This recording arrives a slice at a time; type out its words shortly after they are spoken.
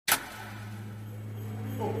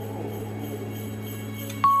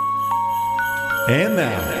And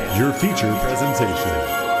now, your feature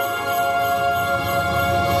presentation.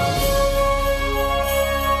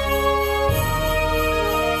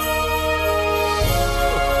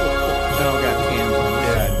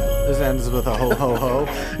 This ends with a ho ho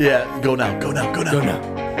ho. Yeah, go now.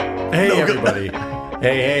 Hey, everybody.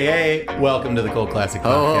 Hey. Welcome to the Cold Classic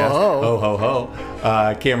Podcast.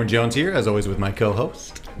 Ho. Cameron Jones here, as always, with my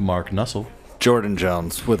co-host. Mark Nussel. Jordan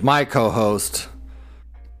Jones with my co-host.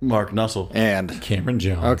 Mark Nussel. And Cameron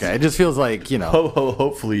Jones. okay, it just feels like, you know.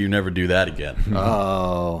 Hopefully you never do that again.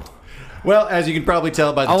 Oh. Well, as you can probably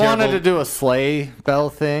tell by the I wanted to do a sleigh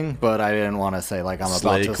bell thing, but I didn't want to say like I'm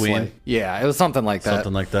Sleigh about to queen? slay. Yeah, it was something like that.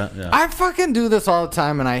 Something like that, yeah. I fucking do this all the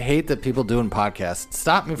time, and I hate that people doing podcasts.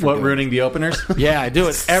 Stop me from What, doing ruining the openers? it. Yeah, I do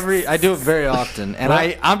it I do it very often, and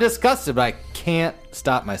Well- I'm disgusted, but I can't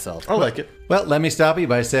stop myself. I like it. Well, let me stop you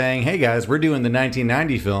by saying, hey guys, we're doing the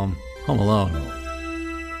 1990 film Home Alone.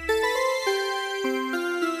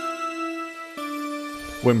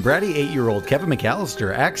 When bratty 8-year-old Kevin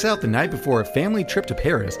McAllister acts out the night before a family trip to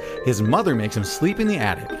Paris, his mother makes him sleep in the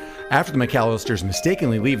attic. After the McAllisters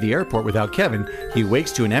mistakenly leave the airport without Kevin, he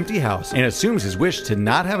wakes to an empty house and assumes his wish to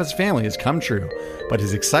not have his family has come true. But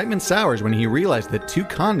his excitement sours when he realizes that 2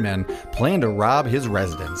 con men plan to rob his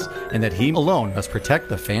residence, and that he alone must protect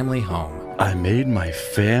the family home. I made my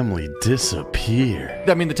family disappear.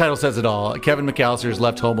 I mean, the title says it all. Kevin McAllister is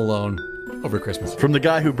left home alone over Christmas. From the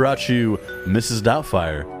guy who brought you Mrs.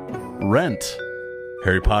 Doubtfire, Rent,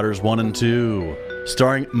 Harry Potter's 1 and 2,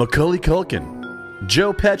 starring Macaulay Culkin,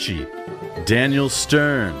 Joe Pesci, Daniel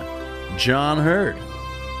Stern, John Hurt,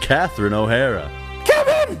 Catherine O'Hara,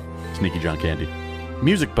 Kevin! Sneaky John Candy.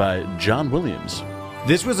 Music by John Williams.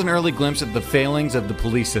 This was an early glimpse at the failings of the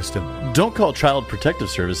police system. Don't call Child Protective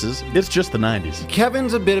Services, it's just the 90s.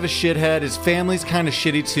 Kevin's a bit of a shithead, his family's kind of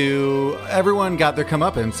shitty too, everyone got their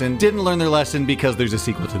comeuppance and didn't learn their lesson because there's a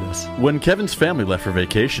sequel to this. When Kevin's family left for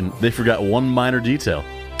vacation, they forgot one minor detail.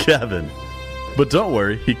 Kevin. But don't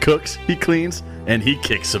worry, he cooks, he cleans, and he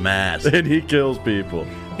kicks some ass. And he kills people.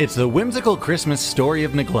 It's the whimsical Christmas story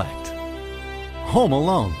of neglect. Home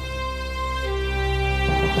Alone.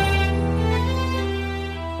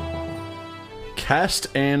 Cast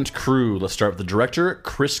and crew. Let's start with the director,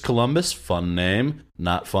 Chris Columbus. Fun name,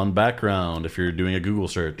 not fun background if you're doing a Google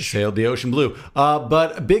search. Sailed the ocean blue.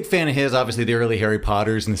 But a big fan of his, obviously the early Harry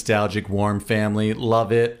Potters, nostalgic, warm family.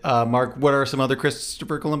 Love it. Mark, what are some other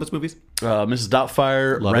Christopher Columbus movies? Mrs.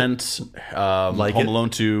 Doubtfire, Love Rent, Like Home it. Alone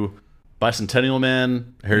 2, Bicentennial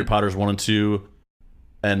Man, Harry Potter's 1 and 2,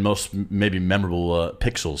 and most maybe memorable,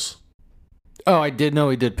 Pixels. Oh, I did know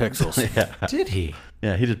he did Pixels. Yeah. Did he?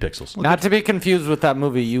 Yeah, he did Pixels. Not to be confused with that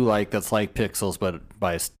movie you like that's like Pixels, but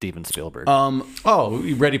by Steven Spielberg. Oh,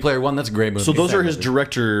 Ready Player One, that's a great movie. So those are his Exactly.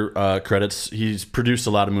 director credits. He's produced a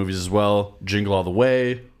lot of movies as well. Jingle All the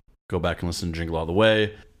Way. Go back and listen to Jingle All the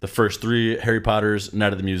Way. The first 3, Harry Potter's,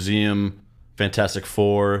 Night at the Museum, Fantastic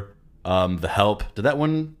Four, The Help. Did that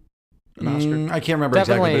win an Oscar? I can't remember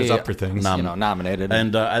exactly, but it's up for things. Nominated.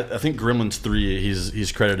 And I think Gremlins 3,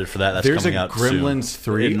 he's credited for that. That's There's coming a out soon. Gremlins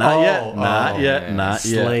 3? Not yet. Oh, Not yet. yeah. Not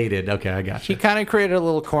yet. Slated. Okay, I got He you. kind of created a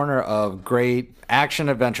little corner of great action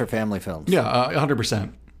adventure family films. Yeah,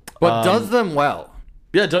 100%. But does them well.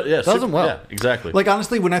 Yeah, does them well. Yeah, exactly. Like,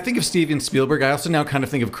 honestly, when I think of Steven Spielberg, I also now kind of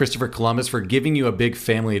think of Christopher Columbus for giving you a big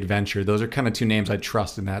family adventure. Those are kind of 2 names I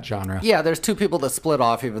trust in that genre. Yeah, there's 2 people that split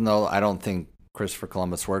off, even though I don't think Christopher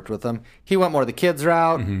Columbus worked with them. He went more the kids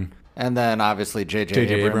route, and then obviously J.J.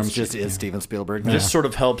 Abrams just is Steven Spielberg. This sort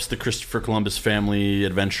of helps the Christopher Columbus family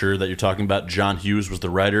adventure that you're talking about. John Hughes was the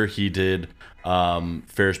writer. He did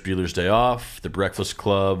Ferris Bueller's Day Off, The Breakfast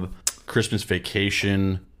Club, Christmas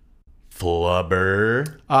Vacation,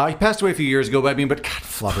 Flubber. He passed away a few years ago, but I mean, but God,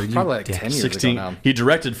 Flubber, you Probably like dick. 10 years 16. ago now. He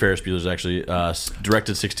directed Ferris Bueller's actually.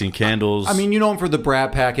 Directed 16 Candles. I mean, you know him for the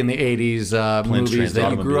Brat Pack in the 80s movies Trains,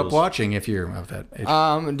 that you grew up Automobiles. watching, if you're of that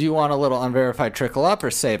age. Do you want a little unverified trickle up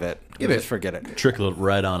or save it? Give it. Just forget it. trickle it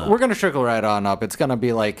right on up. We're going to trickle right on up. It's going to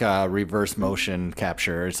be like reverse motion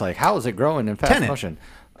capture. It's like, how is it growing in fast Tenet. motion?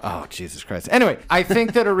 Oh, Jesus Christ. Anyway, I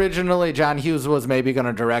think that originally John Hughes was maybe going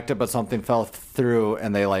to direct it, but something fell through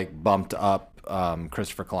and they like bumped up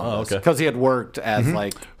Christopher Columbus. okay. Because he had worked as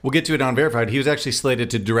like... We'll get to it on Verified. He was actually slated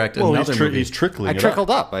to direct well, another movie. he's trickling I it trickled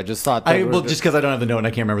up. I just thought... Well, just because I don't have the note and I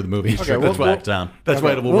can't remember the movie. Okay, That's why. back down. That's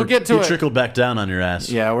why it will we'll work. get to You it. trickled back down on your ass.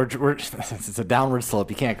 Yeah, we're it's a downward slope.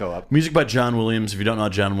 You can't go up. Music by John Williams. If you don't know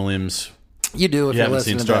John Williams, You do if you you're haven't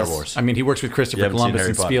listening seen to Star this. Wars. I mean, he works with You Christopher haven't seen Columbus Harry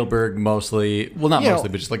and Potter. Spielberg mostly. Well, not You know, mostly,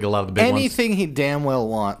 but just like a lot of the big ones. Anything he damn well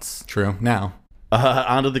wants. True. Now.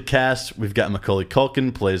 Onto the cast, we've got Macaulay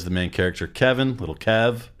Culkin, plays the main character Kevin, Little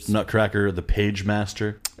Kev. Nutcracker, the Page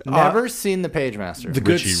Master. Never seen The Pagemaster. The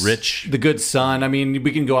good, Richie Rich. the good son. I mean,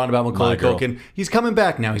 we can go on about Macaulay My girl. Culkin. He's coming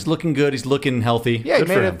back now. He's looking good. He's looking healthy. Yeah, he Good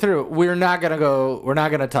made for it him. through. We're not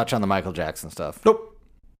gonna touch on the Michael Jackson stuff. Nope.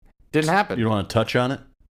 Didn't happen. You don't want to touch on it?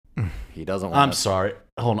 He doesn't want I'm sorry.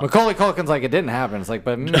 Hold on. Macaulay Culkin's like, it didn't happen. It's like,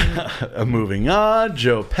 but Moving on.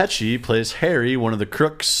 Joe Pesci plays Harry, one of the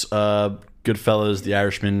crooks. Goodfellas, The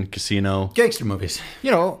Irishman, Casino. Gangster movies.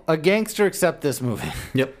 you know, a gangster except this movie.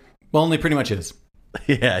 Yep. Well, only pretty much is.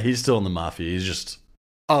 Yeah, he's still in the mafia. He's just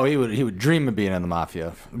Oh, he would dream of being in the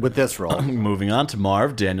mafia with this role. moving on to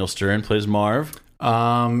Marv. Daniel Stern plays Marv.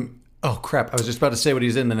 Oh crap! I was just about to say what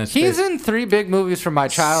he's in. Then it's He's in 3 big movies from my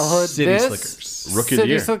childhood. City this, Slickers. Rookie of the City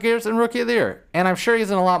Year. Slickers, and Rookie of the Year. And I'm sure he's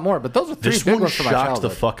in a lot more, but those are 3 This big one ones from my shocked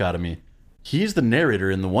childhood. the fuck out of me. He's the narrator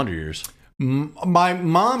in The Wonder Years. My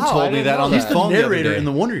mom Oh, I told me didn't that know on that. the The phone the other narrator day. in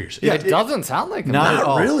The Wonder Years. It doesn't sound like him. Not Not at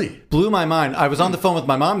all. really. Blew my mind. I was on the phone with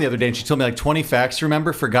my mom the other day, and she told me like 20 facts to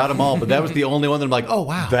remember. Forgot them all, but that was the only one that I'm like, oh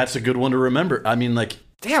wow. That's a good one to remember. I mean, like,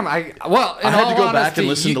 Damn, I had to go back and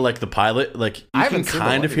listen to like the pilot. Like, you I can haven't seen The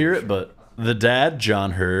kind of Wonder hear Years. it, but the dad,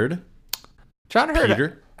 John Hurd, John Hurt.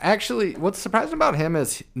 Peter. Actually, what's surprising about him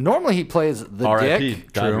is normally he plays the R.I.P.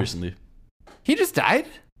 dick. died True. recently, He just died?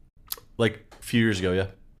 like a few years ago. Yeah,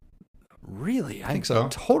 Really? I think so.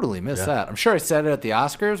 Totally missed that. I'm sure I said it at the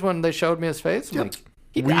Oscars when they showed me his face. I'm like,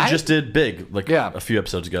 he we died? just did Big like Yeah. a few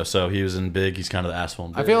episodes ago. So he was in Big. He's kind of the asshole.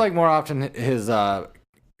 In I Big. feel like more often his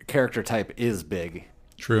character type is big.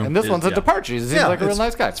 True. And this one's a yeah. departure. He seems like a real it's-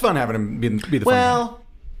 nice guy. It's fun having him be the fun guy.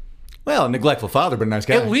 Well, neglectful father, but a nice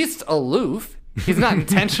guy. At least aloof. He's not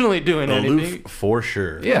intentionally doing anything. aloof for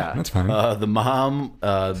sure. Yeah. That's fine. The mom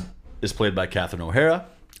is played by Catherine O'Hara.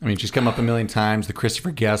 I mean, she's come up a million times. The Christopher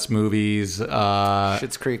Guest movies.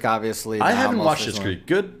 Schitt's Creek, obviously. I now haven't most watched Schitt's recently. Creek.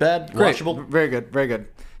 Good, bad, Great. watchable. Very good. Very good.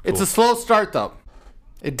 It's a slow start, though.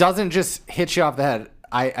 It doesn't just hit you off the head.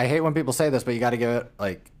 I hate when people say this, but you got to give it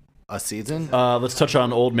like a season. Let's touch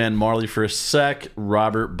on Old Man Marley for a sec.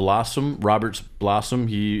 Roberts Blossom.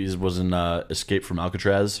 He was in Escape from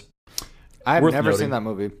Alcatraz. I've worth never noting. seen that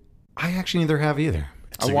movie. I actually neither have either.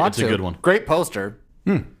 I want it's to. a good one. Great poster,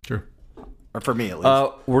 True. or for me at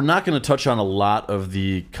least. We're not going to touch on a lot of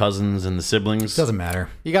the cousins and the siblings. Doesn't matter.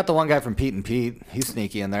 You got the one guy from Pete and Pete. He's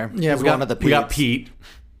sneaky in there. Yeah, He's we got, one of the we got Petes. Pete,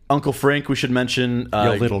 Uncle Frank, we should mention. you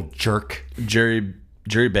little jerk. Jerry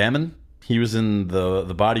Bammon. He was in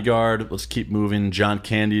the Bodyguard. Let's keep moving. John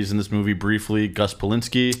Candy's in this movie briefly. Gus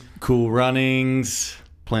Polinski. Cool Runnings.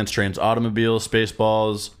 Planes, Trains, Automobiles,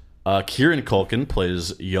 Spaceballs. Kieran Culkin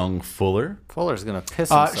plays young Fuller. Fuller's gonna piss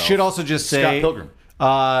himself. Should also just say Scott Pilgrim.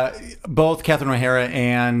 Both Catherine O'Hara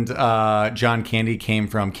and John Candy came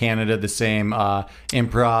from Canada, the same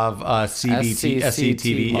improv CBT,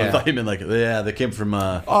 SCTV. I Yeah. thought you meant like, yeah, they came from.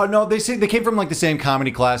 Oh no, they say they came from like the same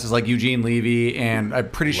comedy classes, like Eugene Levy and I'm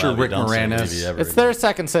pretty sure Rick Don't say Moranis. Levy ever It's again. their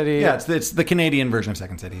Second City. Yeah, it's the Canadian version of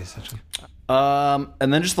Second City, essentially.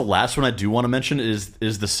 And then just the last one I do want to mention is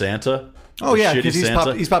the Santa. Oh The yeah, shitty because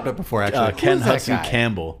Santa. he's popped up before actually. Ken Who's that Hudson guy?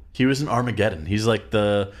 Campbell. He was in Armageddon. He's like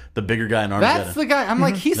the bigger guy in Armageddon. That's the guy. I'm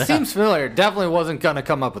like, he seems familiar. Definitely wasn't gonna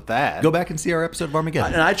come up with that. Go back and see our episode of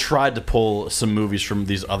Armageddon. And I tried to pull some movies from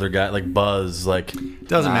these other guys, like Buzz, like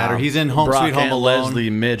Doesn't matter. He's in Home Brock, Sweet Home Aunt Alone. Leslie,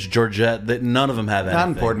 Midge, Georgette. That none of them have anything. Not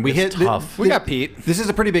important. We It's hit tough. We got Pete. This is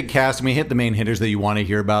a pretty big cast, and we hit the main hitters that you want to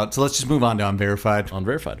hear about. So let's just move on to Unverified.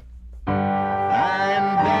 Unverified.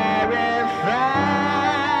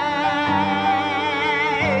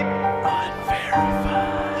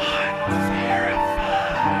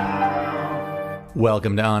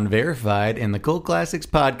 Welcome to Unverified in the Cult Classics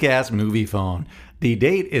Podcast Movie Phone. The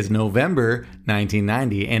date is November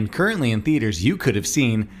 1990, and currently in theaters, you could have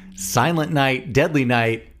seen Silent Night, Deadly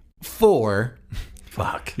Night 4.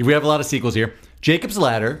 Fuck. We have a lot of sequels here. Jacob's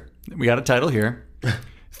Ladder. We got a title here.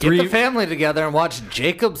 Get the family together and watch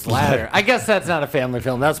Jacob's Ladder. I guess that's not a family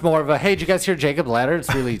film. That's more of a, hey, did you guys hear Jacob's Ladder?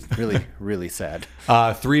 It's really, really, really sad.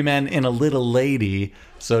 Three Men and a Little Lady.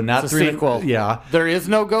 So not It's a three men- sequel. Yeah. There is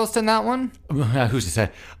no ghost in that one? Who's to say?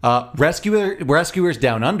 Rescuers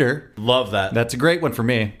Down Under. Love that. That's a great one for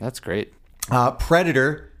me. That's great.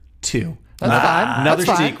 Predator 2. That's fine. Another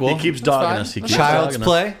That's fine. sequel. He keeps That's dogging fine. us. He That's keeps Child's dogging us.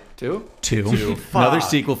 Play Two? 2. Another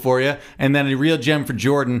sequel for you. And then a real gem for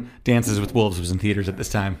Jordan, Dances with Wolves was in theaters at this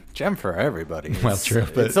time. Gem for everybody. Well, true,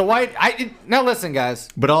 but- It's a white... Now listen, guys.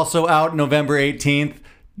 But also out November 18th,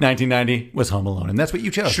 1990 was Home Alone. And that's what you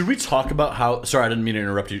chose. Should we talk about how? Sorry, I didn't mean to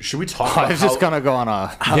interrupt you. Should we talk I about was how? just going to go on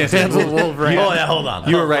a Yeah, Dances with Wolves rant. Oh yeah, hold on.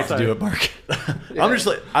 You were right to do it, Mark. I'm just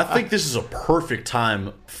like, I think this is a perfect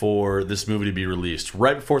time for this movie to be released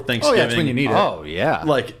right before Thanksgiving. Oh, yeah, it's when you need it. Oh, yeah.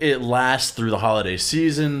 Like it lasts through the holiday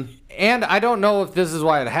season. And I don't know if this is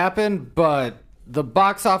why it happened, but the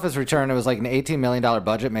box office return, it was like an $18 million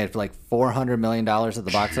budget, made for like $400 million at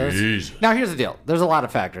the box office. Jesus. Now, here's the deal. There's a lot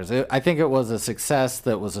of factors. I think it was a success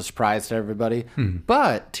that was a surprise to everybody.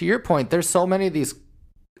 But to your point, there's so many of these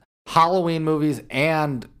Halloween movies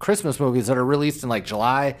and Christmas movies that are released in like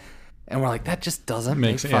July, and we're like, that just doesn't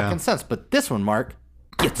make fucking sense. But this one, Mark,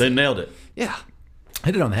 They nailed it. yeah.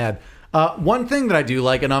 Hit it on the head. One thing that I do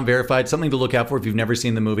like, an unverified, something to look out for if you've never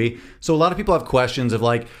seen the movie. So a lot of people have questions of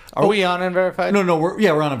like, Are we on Unverified? No,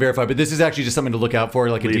 we're on Unverified, but this is actually just something to look out for,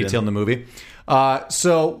 like a detail in the movie.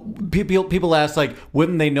 So people ask, like,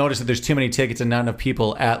 wouldn't they notice that there's too many tickets and not enough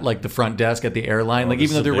people at like the front desk at the airline? Like,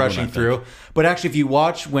 even though they're rushing through. But actually, if you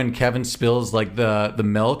watch when Kevin spills like the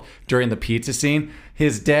milk during the pizza scene,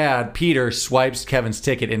 his dad, Peter, swipes Kevin's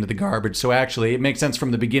ticket into the garbage. So actually, it makes sense from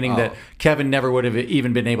the beginning that Kevin never would have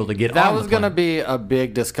even been able to get That on was the going to plane. be a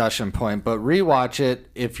big discussion point, but rewatch it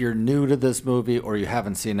if you're new to this movie or you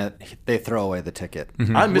haven't seen it. They throw away the ticket.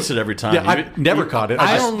 I miss it every time. Yeah, I've never caught it.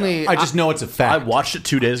 I just know it's a fact. I watched it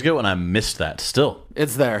 2 days ago and I missed that still.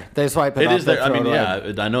 It's there. They swipe it It off. is there. they I throw mean, it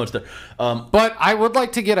away. yeah, I know it's there. But I would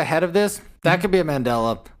like to get ahead of this. That could be a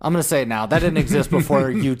Mandela. I'm going to say it now. That didn't exist before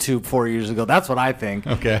YouTube 4 years ago. That's what I think.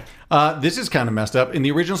 Okay. This is kind of messed up. In the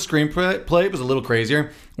original screenplay, it was a little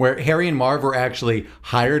crazier, where Harry and Marv were actually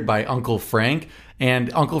hired by Uncle Frank.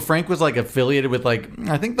 And Uncle Frank was like affiliated with like,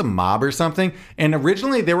 I think the mob or something. And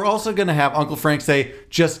originally they were also going to have Uncle Frank say,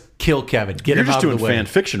 just kill Kevin. Get You're him just out doing of the way. fan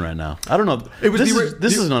fiction right now. I don't know. It was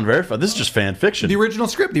This isn't unverified. This is just fan fiction. The original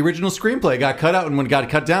script, the original screenplay got cut out and when it got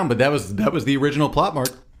cut down, but that was the original plot, Mark.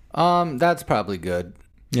 That's probably good.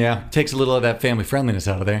 Yeah, takes a little of that family friendliness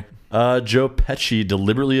out of there. Joe Pesci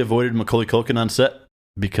deliberately avoided Macaulay Culkin on set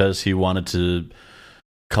because he wanted to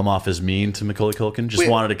come off as mean to Macaulay Culkin. Just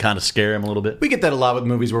wanted to kind of scare him a little bit. We get that a lot with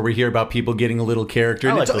movies where we hear about people getting a little character.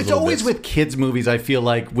 And I like those it's little always bits. with kids' movies, I feel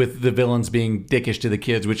like, with the villains being dickish to the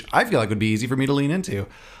kids, which I feel like would be easy for me to lean into.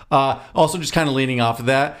 Also, just kind of leaning off of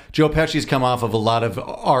that, Joe Pesci's come off of a lot of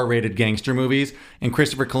R-rated gangster movies, and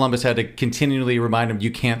Christopher Columbus had to continually remind him,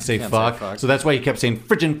 you can't say fuck. So that's why he kept saying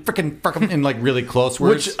frickin' in like really close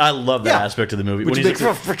words. Which I love that Yeah. aspect of the movie. Which When he's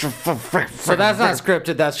makes like, So that's not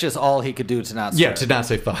scripted. That's just all he could do to not script. yeah, to not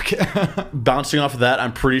say fuck. bouncing off of that,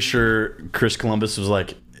 I'm pretty sure Chris Columbus was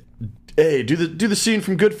like, "Hey, do the scene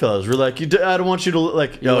from Goodfellas." We're like, I don't want you to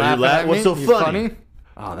like, yo, you laughing laugh. at What's me? so You funny?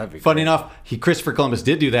 Oh, that'd be Funny great. enough, Christopher Columbus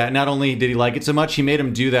did do that. Not only did he like it so much, he made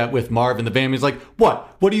him do that with Marv and the band. He's like,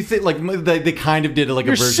 "What? What do you think?" Like they kind of did like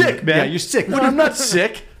You're a version. sick, man. Yeah, you're sick. No, I'm not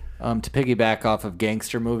sick. To piggyback off of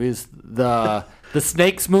gangster movies, the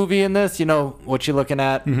Snakes movie in this, you know what you're looking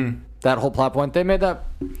at, that whole plot point. They made that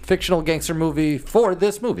fictional gangster movie for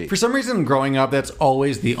this movie. For some reason, growing up, that's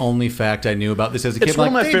always the only fact I knew about this as a kid. It's one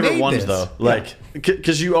of my they favorite made ones this. though. Like,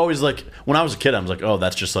 because you always like when I was a kid, I was like, oh,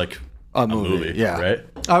 that's just like a movie, yeah. right?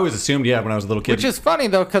 I always assumed, yeah, when I was a little kid. Which is funny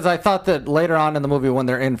though, because I thought that later on in the movie, when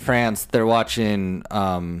they're in France, they're watching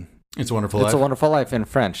It's a Wonderful It's Life. a Wonderful Life in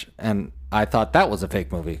French, and I thought that was a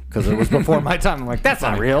fake movie because it was before my time. I'm like, that's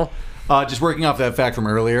not real. Just working off that fact from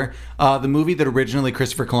earlier, the movie that originally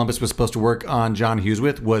Christopher Columbus was supposed to work on John Hughes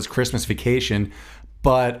with was Christmas Vacation,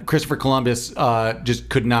 but Christopher Columbus just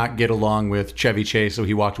could not get along with Chevy Chase, so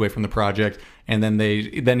he walked away from the project. And then they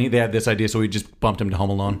had this idea, so we just bumped him to Home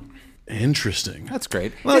Alone. Interesting. That's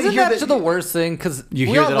great. Well, Isn't you hear that that- the worst thing? Because You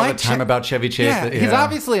hear that all the time about Chevy Chase. Yeah, that- he's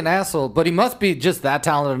obviously an asshole, but he must be just that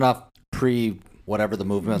talented enough whatever the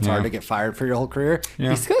movement. It's hard Yeah. to get fired for your whole career. Yeah.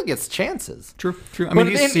 He still gets chances. True. I But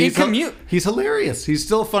mean, in he's hilarious. He's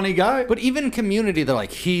still a funny guy. But even Community, they're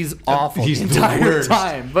like, he's awful He's the the entire worst.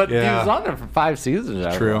 time. But Yeah. he was on there for 5 seasons.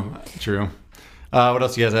 I don't know. True. What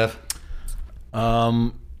else do you guys have?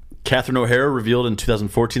 Catherine O'Hara revealed in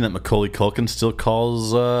 2014 that Macaulay Culkin still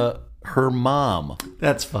calls her mom.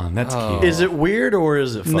 That's fun. That's Oh. cute. Is it weird or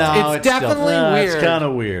is it fun? No, It's still- definitely Nah, weird. It's kind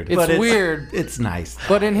of weird. It's weird. It's nice.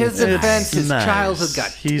 But in his defense, his nice. childhood got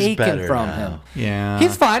He's taken better from now. him. Yeah.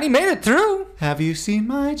 He's fine. He made it through. Have you seen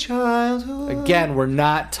my childhood? Again, we're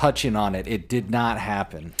not touching on it. It did not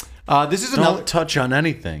happen. This is another. Don't touch on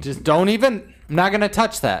anything. Just don't even. I'm not going to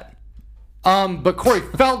touch that. But Corey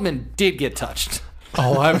Feldman did get touched.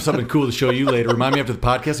 Oh, I have something cool to show you later. Remind me after the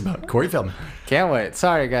podcast about Corey Feldman. Can't wait.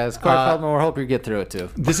 Sorry, guys. Corey Feldman, we'll hope you get through it too.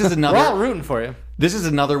 This is We're all another. rooting for you. This is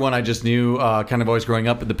another one I just knew, kind of always growing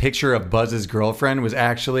up. The picture of Buzz's girlfriend was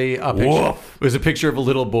actually a picture. Woof. It was a picture of a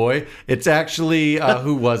little boy. It's actually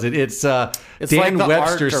who was it? It's Dan like the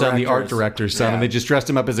Webster's art son, the art directors. director's son, Yeah. and they just dressed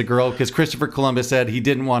him up as a girl because Christopher Columbus said he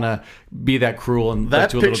didn't want to be that cruel and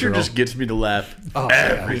That to a little picture girl. just gets me to laugh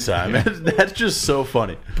every time. That's just so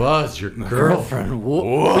funny. Buzz, your girlfriend.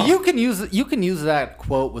 But you can use that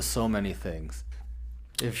quote with so many things.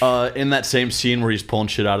 In that same scene where he's pulling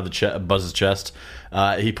shit out of the Buzz's chest,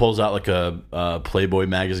 he pulls out like a Playboy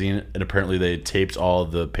magazine, and apparently they taped all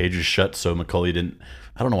the pages shut so Macaulay didn't.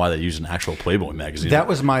 I don't know why they used an actual Playboy magazine. That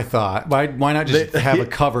was my thought. Why not just have a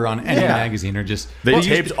cover on any magazine or just... They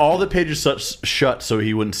taped all the pages shut so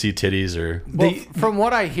he wouldn't see titties or... Well, from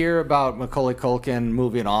what I hear about Macaulay Culkin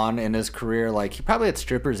moving on in his career, like he probably had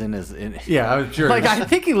strippers in his... Yeah, I'm sure. Like I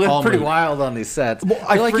think he lived pretty wild on these sets.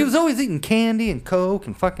 Well, he was always eating candy and Coke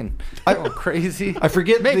and fucking going crazy. I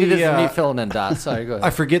forget Maybe this is me filling in dots. Sorry, go ahead. I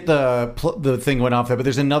forget the thing went off there, but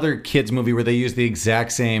there's another kids movie where they use the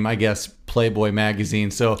exact same, I guess, Playboy magazine.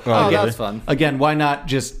 So that's fun. Again, why not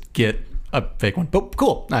just get a fake one? But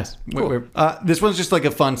cool, nice. Cool. This one's just like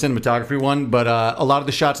a fun cinematography one, but a lot of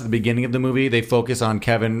the shots at the beginning of the movie, they focus on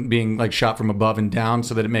Kevin being like shot from above and down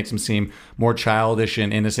so that it makes him seem more childish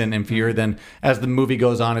and innocent and pure. Then as the movie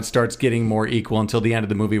goes on, it starts getting more equal until the end of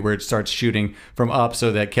the movie where it starts shooting from up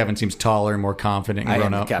so that Kevin seems taller and more confident and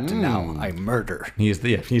grown up. I am the captain now. I murder. He's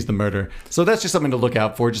the murderer. So that's just something to look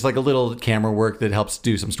out for, just like a little camera work that helps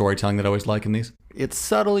do some storytelling that I always like in these. It's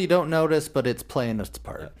subtle, you don't notice, but it's playing its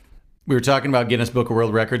part. We were talking about Guinness Book of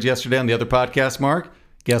World Records yesterday on the other podcast, Mark.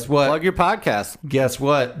 Guess what? Plug your podcast. Guess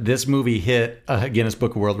what? This movie hit a Guinness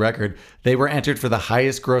Book of World Record. They were entered for the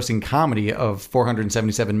highest grossing comedy of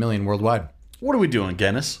 $477 million worldwide. What are we doing,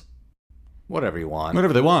 Guinness? Whatever you want.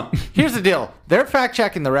 Whatever they want. Here's the deal. They're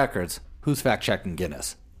fact-checking the records. Who's fact-checking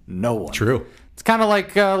Guinness? No one. True. It's kind of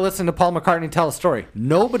like listening to Paul McCartney tell a story.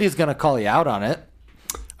 Nobody's going to call you out on it.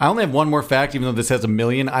 I only have one more fact, even though this has 1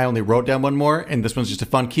 million. I only wrote down one more, and this one's just a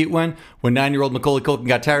fun, cute one. When 9-year-old Macaulay Culkin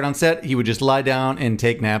got tired on set, he would just lie down and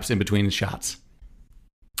take naps in between shots.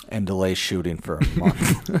 And delay shooting for a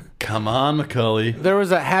month. Come on, Macaulay. There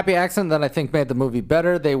was a happy accident that I think made the movie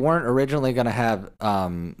better. They weren't originally going to have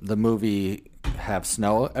the movie have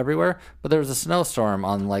snow everywhere, but there was a snowstorm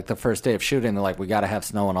on like the first day of shooting. They're like, we got to have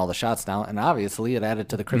snow in all the shots now, and obviously it added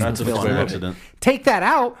to the Christmas feel. That's a accident. Take that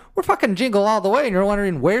out, we're fucking Jingle All the Way, and you're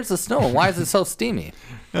wondering where's the snow and why is it so steamy?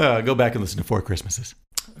 Go back and listen to 4 Christmases.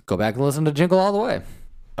 Go back and listen to Jingle All the Way.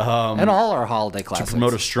 And all our holiday classics. To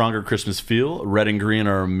promote a stronger Christmas feel, red and green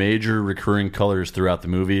are major recurring colors throughout the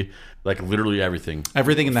movie. Like literally everything.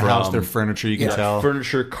 Everything in the house, their furniture, you can tell.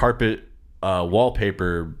 Furniture, carpet,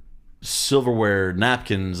 wallpaper, silverware,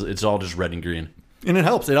 napkins, it's all just red and green. And it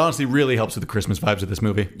helps. It honestly really helps with the Christmas vibes of this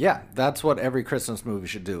movie. Yeah, that's what every Christmas movie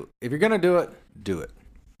should do. If you're going to do it, do it.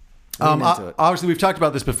 Obviously, we've talked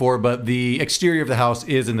about this before, but the exterior of the house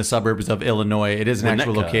is in the suburbs of Illinois. It is an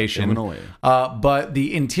actual location. Illinois. But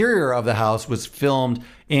the interior of the house was filmed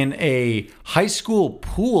in a high school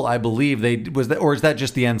pool, I believe. Or is that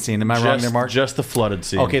just the end scene? Am I wrong there, Mark? Just the flooded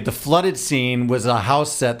scene. Okay, the flooded scene was a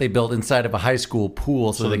house set they built inside of a high school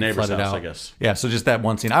pool, so they the neighbor's flooded house, out. I guess. Yeah, so just that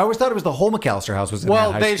one scene. I always thought it was the whole McAllister house was in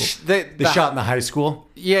that high school. They shot in the high school.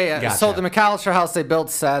 Yeah. Gotcha. So the McAllister house, they built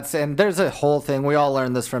sets, and there's a whole thing. We all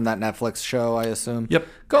learned this from that Netflix show, I assume. Yep.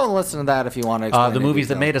 Go and listen to that if you want to explain The Movies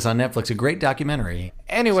That Made Us on Netflix, a great documentary.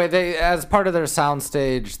 Anyway, they as part of their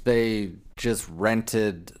soundstage, they just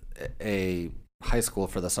rented a high school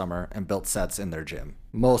for the summer and built sets in their gym.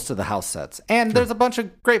 Most of the house sets. And there's a bunch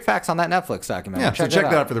of great facts on that Netflix documentary. Yeah, check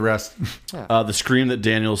that out for the rest. The scream that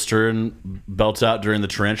Daniel Stern belts out during the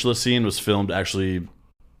tarantula scene was filmed actually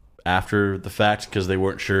after the fact because they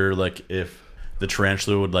weren't sure like if the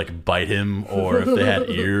tarantula would like bite him or if they had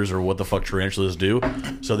ears or what the fuck tarantulas do.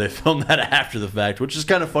 So they filmed that after the fact, which is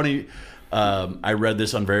kind of funny. I read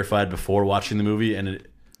this unverified before watching the movie, and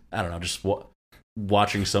I don't know, just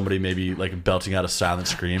watching somebody maybe like belting out a silent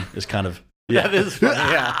scream is kind of that is funny.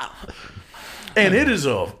 Yeah. And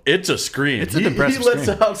it's a scream. It's an impressive He lets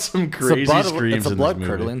scream. out some crazy screams. It's a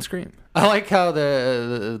blood-curdling scream. I like how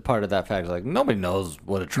the part of that fact is like, nobody knows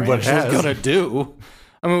what a tarantula's going to do.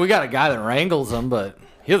 I mean, we got a guy that wrangles them, but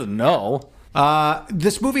he doesn't know.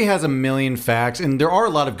 This movie has 1 million facts, and there are a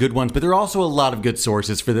lot of good ones, but there are also a lot of good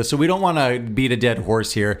sources for this, so we don't want to beat a dead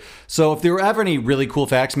horse here. So if there were ever any really cool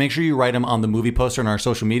facts, make sure you write them on the movie poster on our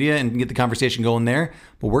social media and get the conversation going there.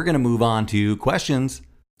 But we're going to move on to questions.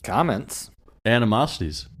 Comments.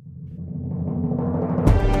 Animosities.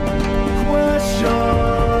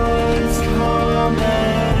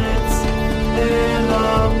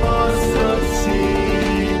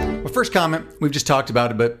 First comment, we've just talked about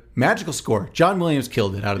it, but magical score. John Williams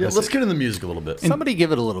killed it out of this. Let's get in the music a little bit. Somebody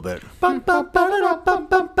give it a little bit. That's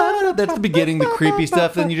the beginning, the creepy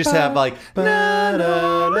stuff. Then you just have like, there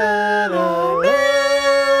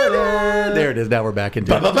it is. Now we're back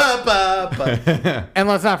into it. And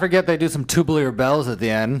let's not forget they do some tubular bells at the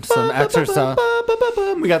end. Some exercise.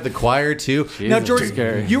 We got the choir too. Now, Jordan,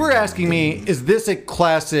 scary. you were asking me, is this a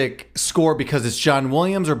classic score because it's John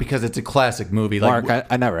Williams or because it's a classic movie? Mark,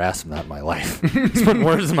 I never asked him that in my life. It's put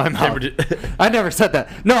words in my mouth. I never said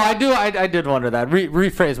that. No, I do. I did wonder that.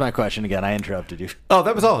 Rephrase my question again. I interrupted you. Oh,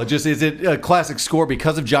 that was all. Just is it a classic score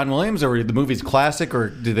because of John Williams, or the movie's classic, or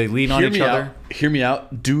do they lean on each other? Hear me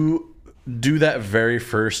out. Do that very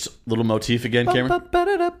first little motif again, Cameron.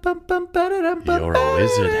 You're a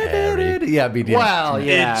wizard, Harry. Yeah, BD. Well,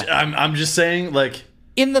 yeah. I'm just saying, like,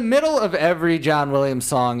 In the middle of every John Williams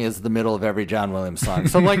song is the middle of every John Williams song.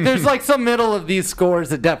 So, like, there's, like, some middle of these scores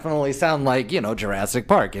that definitely sound like, you know, Jurassic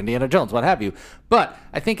Park, Indiana Jones, what have you. But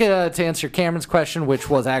I think to answer Cameron's question, which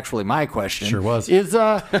was actually my question. Sure was. Is,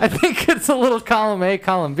 I think it's a little column A,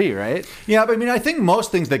 column B, right? Yeah, but I mean, I think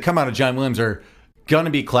most things that come out of John Williams are going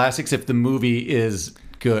to be classics if the movie is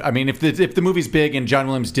good. I mean, if the movie's big and John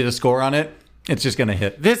Williams did a score on it, it's just going to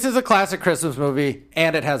hit. This is a classic Christmas movie,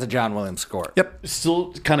 and it has a John Williams score. Yep.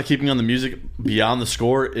 Still kind of keeping on the music beyond the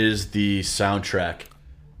score is the soundtrack.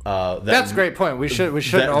 That's a great point. We shouldn't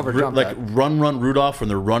overjump like that. Run Run Rudolph when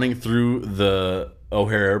they're running through the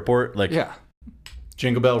O'Hare Airport. Like, Yeah.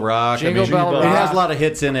 Jingle Bell Rock. Jingle Bell It has Rock. a lot of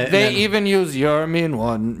hits in it. They and then- even use You're a Mean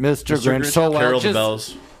One, Mr. Grinch, so well. Carol the Just-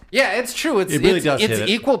 Bells. Yeah, it's true. It's It really does hit It's it.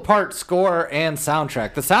 equal part score and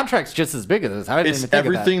soundtrack. The soundtrack's just as big as this. I didn't It's even think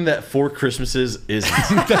everything that Four Christmases isn't.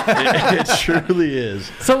 it truly is.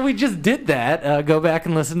 of that. So we just did that. Go back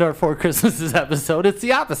and listen to our Four Christmases episode. It's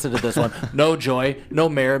the opposite of this one. No joy, no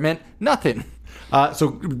merriment, nothing.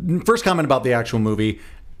 So first comment about the actual movie.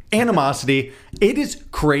 Animosity. It is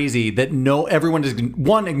crazy that everyone is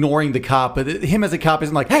ignoring the cop, but him as a cop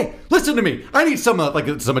isn't like, hey, listen to me. I need some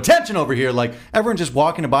attention over here. Like everyone's just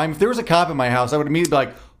walking by him. If there was a cop in my house, I would immediately be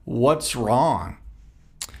like, what's wrong?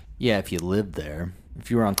 Yeah, if you lived there. If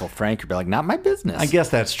you were Uncle Frank, you'd be like, not my business. I guess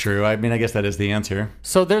that's true. I mean, I guess that is the answer.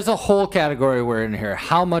 So there's a whole category we're in here.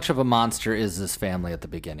 How much of a monster is this family at the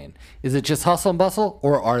beginning? Is it just hustle and bustle,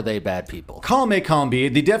 or are they bad people? Column A, column B.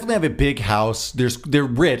 They definitely have a big house. They're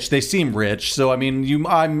rich. They seem rich. So I mean,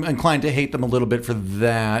 I'm inclined to hate them a little bit for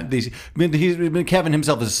that. Kevin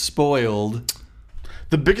himself is spoiled.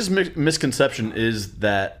 The biggest misconception is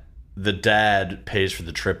that the dad pays for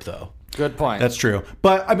the trip, though. Good point. That's true.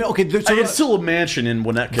 But I mean, okay. So It's still a mansion in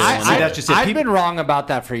Winnetka, Illinois. that's just it. I've People- been wrong about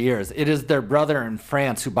that for years. It is their brother in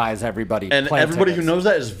France who buys everybody And plane everybody tickets. who knows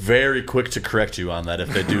that is very quick to correct you on that if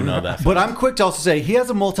they do know that. But I'm quick to also say he has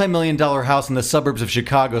a multi-million-dollar house in the suburbs of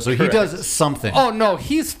Chicago, so he does something. Oh no,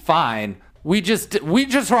 he's fine. We just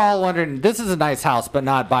are all wondering. This is a nice house, but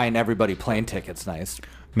not buying everybody plane tickets. Nice.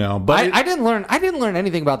 No, but I didn't learn. I didn't learn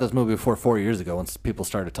anything about this movie before 4 years ago, once people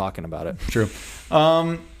started talking about it. true.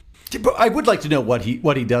 But I would like to know what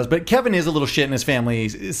he does. But Kevin is a little shit, and his family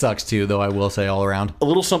sucks too, though. I will say all around. A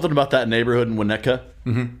little something about that neighborhood in Winnetka.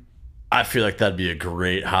 Mm-hmm. I feel like that'd be a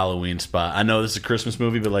great Halloween spot. I know this is a Christmas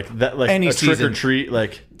movie, but like Any a trick or season. treat.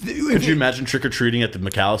 Like, could you imagine trick or treating at the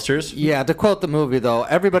McAllisters? Yeah, to quote the movie though,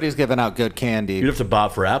 everybody's giving out good candy. You'd have to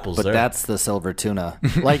bob for apples But there. that's the silver tuna.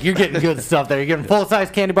 Like, you're getting good stuff there. You're getting full-size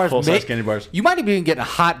candy bars. Full-size candy bars. You might even get a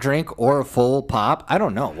hot drink or a full pop. I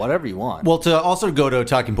don't know. Whatever you want. Well, to also go to a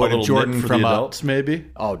talking a point of little Jordan nip for from the adults, maybe.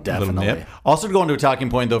 Oh, little definitely. nip. Also, to go into a talking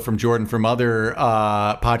point though from Jordan from other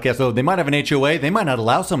podcasts. Though they might have an HOA, they might not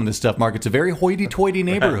allow some of this stuff. Mark, it's a very hoity-toity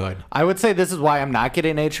neighborhood. I would say this is why I'm not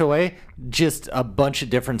getting HOA. Just a bunch of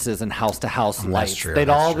differences in house-to-house lights. true, They'd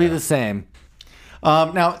that's all be true. the same.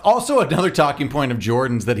 Now, also another talking point of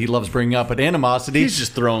Jordan's that he loves bringing up, but animosity. He's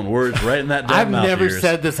just throwing words right in that damn I've mouth of never yours.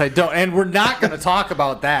 said this. I don't, and we're not going to talk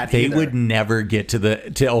about that. They either. would never get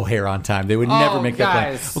to O'Hare on time. They would never make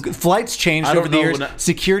that guys. plan. Okay, flights changed I don't over the know years. when I-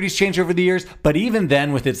 Security's changed over the years. But even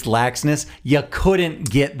then, with its laxness, you couldn't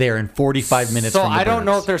get there in 45 minutes. So from the I don't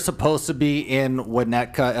know Burbs. if they're supposed to be in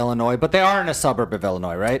Winnetka, Illinois, but they are in a suburb of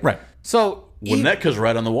Illinois, right? Right. So Winnetka's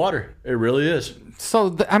right on the water. It really is.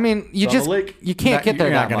 I mean, you It's on just the lake. you can't get there.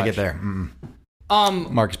 You're not going to get there.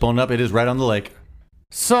 Mark's pulling up. It is right on the lake.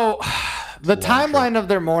 So, the timeline of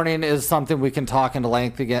their morning is something we can talk into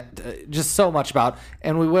length again, just so much about,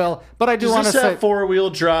 and we will. But I do Does want to this say, have four-wheel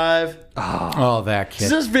drive? Oh, that Does kid.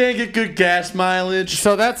 this van get good gas mileage?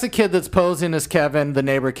 so that's the kid that's posing as Kevin, the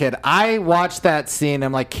neighbor kid. I watched that scene.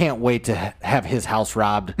 I'm like, can't wait to have his house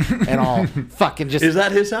robbed and all fucking just. Is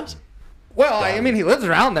that his house? Well, I mean, he lives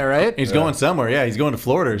around there, right? He's going somewhere. Yeah, he's going to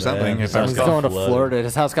Florida or something. Yeah, if I sounds He's recall. going to flooded. Florida.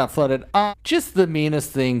 His house got flooded. Just the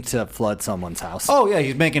meanest thing to flood someone's house. Oh, yeah,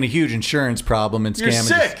 he's making a huge insurance problem and You're scamming.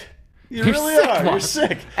 sick. You You're really sick, are. You're Mark.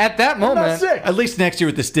 sick. At that I'm not moment, sick. At least next year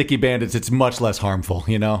with the sticky bandits, it's much less harmful,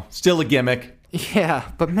 you know? Still a gimmick.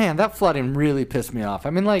 yeah, but man, that flooding really pissed me off. I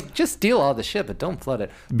mean, like, just steal all the shit, but don't flood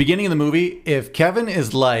it. Beginning of the movie, if Kevin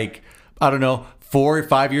is like, I don't know, 4 or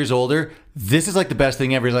 5 years older, this is like the best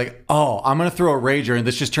thing ever. He's like, oh, I'm going to throw a rager and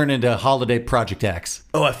this just turned into Holiday Project X.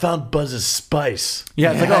 Oh, I found Buzz's spice.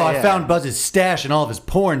 Yeah, it's like, oh, I yeah. found Buzz's stash and all of his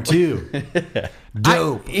porn too.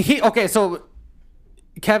 Dope. Okay, so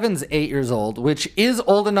Kevin's 8 years old, which is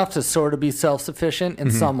old enough to sort of be self-sufficient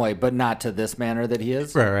in some way, but not to this manner that he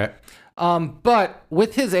is. Right. But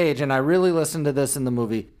with his age, and I really listened to this in the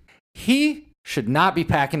movie, he should not be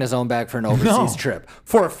packing his own bag for an overseas trip.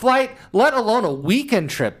 For a flight, let alone a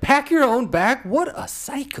weekend trip. Pack your own bag? What a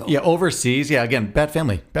psycho. Yeah, overseas. Yeah, again, bad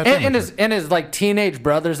family. Bad family. And his like teenage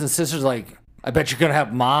brothers and sisters like, I bet you're going to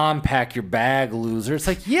have mom pack your bag, loser. It's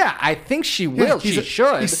like, yeah, I think she will. She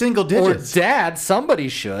should. He's single digits. Or dad, somebody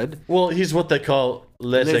should. Well, he's what they call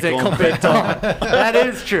les Compétent. That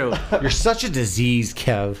is true. You're such a disease,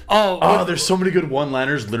 Kev. Oh, there's so many good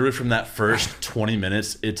one-liners literally from that first 20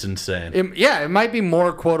 minutes. It's insane. It might be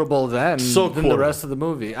more quotable than the quotable. rest of the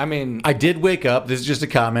movie. I mean, I did wake up. This is just a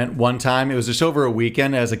comment. One time, it was just over a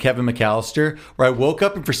weekend as a Kevin McAllister, where I woke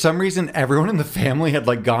up and for some reason, everyone in the family had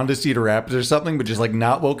like gone to Cedar Rapids or something, but just like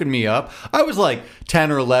not woken me up. I was like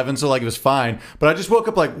 10 or 11, so like it was fine. But I just woke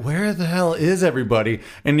up like, where the hell is everybody?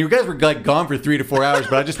 And you guys were like gone for 3 to 4 hours,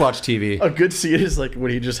 but I just watched TV. A good scene is like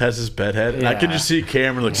when he just has his bed head, and I can just see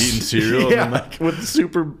Cameron like eating cereal, Yeah. and like with the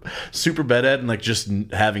super bed head, and like just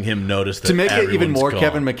having him notice that To make it even everyone's more gone.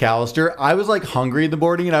 Kevin McAllister, I was like hungry in the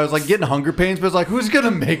morning and I was like getting hunger pains, but I was like, who's going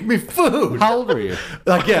to make me food? how old were you?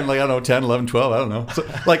 Again, like, I don't know, 10, 11, 12, I don't know. So,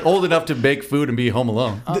 like, old enough to make food and be home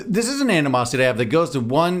alone. This is an animosity I have that goes to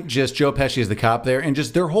one, just Joe Pesci as the cop there, and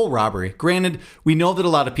just their whole robbery. Granted, we know that a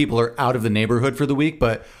lot of people are out of the neighborhood for the week,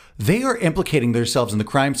 but they are implicating themselves in the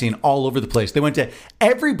crime scene all over the place. They went to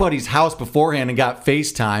everybody's house beforehand and got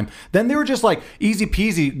FaceTime. Then they were just like easy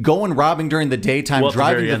peasy going robbing during the daytime, Well, at the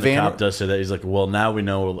driving very the end, van. the cop does say that. He's like, well, now we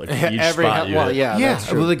know like each Every spot you hit. Yeah, that's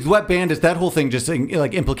true. like Wet Bandits, that whole thing just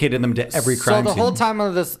like implicated them to every crime So the scene. whole time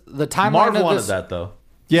of this, the timeline Marv of wanted this, that though.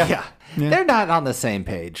 Yeah. they're not on the same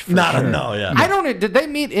page. For Not sure. no, yeah. I don't. Did they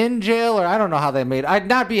meet in jail or I don't know how they meet? I'd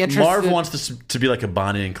not be interested. Marv wants this to be like a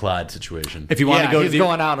Bonnie and Clyde situation. If you want to go, he's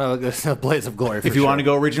going out in a blaze of glory. if you want to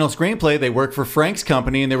go original screenplay, they work for Frank's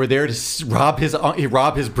company and they were there to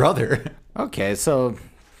rob his brother. okay, so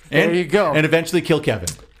there you go. And eventually kill Kevin.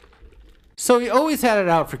 So he always had it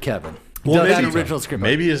out for Kevin. Well, that maybe, original screenplay.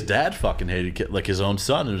 maybe his dad fucking hated like his own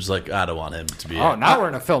son, and was like, I don't want him to be. Oh, now we're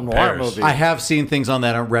in a film noir Paris. movie. I have seen things on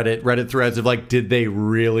that on Reddit threads of like, did they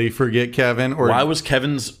really forget Kevin? Or Why was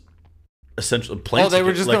Kevin's essential plane? Oh, they were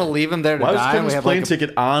ticket, just like, going to leave him there to Why was die. Kevin's We have plane like a-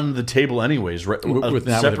 ticket on the table anyways? Right, with not with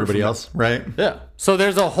separate everybody from else, right? Yeah. So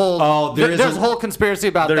there's a whole Oh, there's a whole conspiracy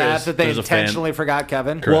about There that is. that they There's a fan- intentionally forgot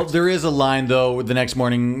Kevin. Well, there is a line though the next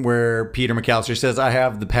morning where Peter McAllister says, "I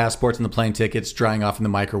have the passports and the plane tickets drying off in the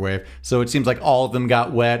microwave." So it seems like all of them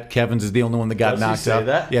got wet. Kevin's is the only one that got Does he knocked say out.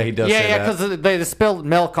 that? Yeah, he does. Yeah, say yeah, that. because they spilled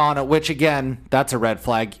milk on it, which again, that's a red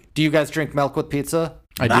flag. Do you guys drink milk with pizza?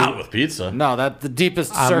 I Not do. with pizza. No, that the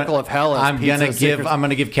deepest circle of hell is I'm pizza.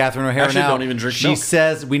 gonna give Catherine O'Hara Actually, now. don't even drink she milk.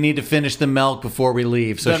 says we need to finish the milk before we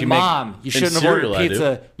leave. So Then she Mom, you shouldn't have cereal, ordered I do.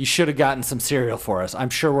 pizza. You should have gotten some cereal for us. I'm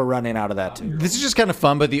sure we're running out of that too. This is just kind of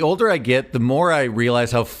fun, but the older I get, the more I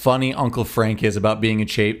realize how funny Uncle Frank is about being a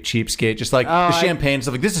cheapskate. Just like the champagne and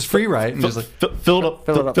stuff. Like, this is free, right? And just like Fill it up.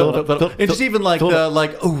 Fill it up, Fill fill it up. and just even like fill it the up.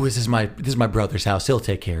 like, oh, this is my brother's house. He'll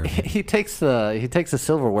take care of it. He takes the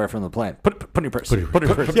silverware from the plane. Put in your purse. Put in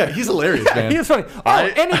your purse. Yeah, he's hilarious, man. He is funny. Oh,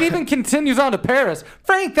 and it even continues on to Paris.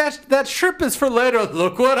 Frank, that shrimp is for later.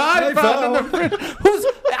 Look what I found in the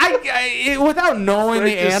fridge. Without knowing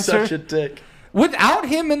Frank the is answer, such a dick. without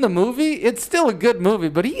him in the movie, it's still a good movie.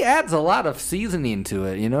 But he adds a lot of seasoning to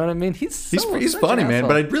it. You know what I mean? He's He's such funny, an man. asshole.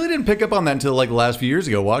 But I really didn't pick up on that until like the last few years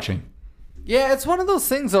ago watching. Yeah, it's one of those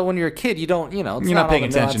things though. When you're a kid, you don't, it's You're not all paying the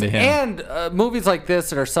attention to nuance. him. And movies like this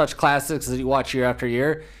that are such classics that you watch year after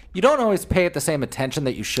year, you don't always pay it the same attention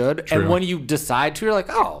that you should. True. And when you decide to, you're like,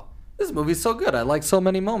 oh, this movie's so good. I like so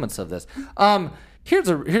many moments of this. Here's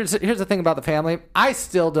the thing about the family. I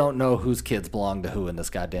still don't know whose kids belong to who in this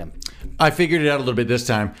goddamn. I figured it out a little bit this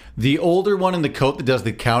time. The older one in the coat that does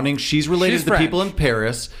the counting, she's related She's to the people in French.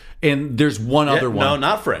 Paris, and there's one other one. No,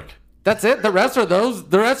 not Frank. That's it. The rest are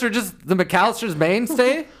just the McAllisters'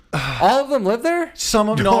 mainstay. All of them live there. Some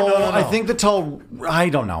of No. I think the tall. I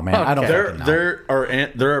don't know, man. I don't Okay. fucking know.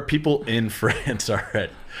 There are people in France. All right.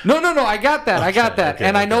 No, I got that. Okay,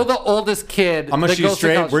 and I okay. know the oldest kid. I'm gonna that shoot you goes to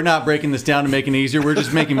straight. college- We're not breaking this down to make it easier. We're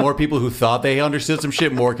just making more people who thought they understood some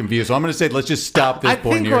shit more confused. So I'm gonna say let's just stop this I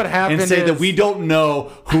point think here what happened and say that is- we don't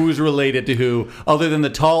know who's related to who, other than the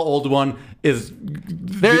tall old one is.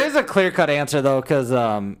 There is a clear-cut answer, though, because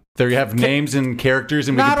There you have names and characters,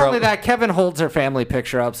 and we not can only that, Kevin holds her family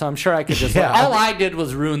picture up, so I'm sure I could just... Yeah. all I did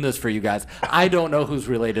was ruin this for you guys. I don't know who's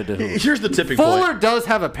related to who. Here's the tipping Fuller point. does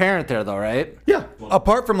have a parent there, though, right? Yeah.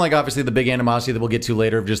 Apart from like obviously the big animosity that we'll get to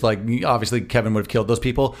later of just like obviously Kevin would have killed those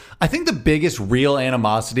people, I think the biggest real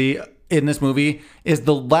animosity in this movie is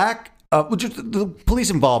the lack of just the police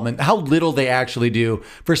involvement, how little they actually do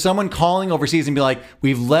for someone calling overseas and be like,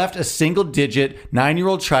 we've left a single digit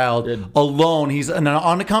 9-year-old child alone. He's an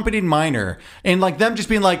unaccompanied minor. And like them just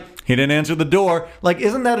being like, he didn't answer the door. Like,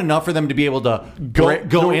 isn't that enough for them to be able to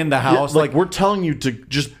go in the house? Yeah, like we're telling you to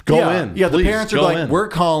just go in. Yeah, the Please, parents are go like, in. we're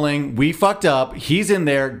calling, we fucked up, he's in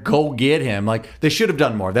there, go get him. Like, they should have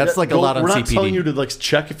done more. That's like a lot on We're CPD. not telling you to like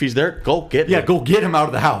check if he's there. Go get him. Yeah, go get him out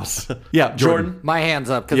of the house. Yeah, Jordan. My hands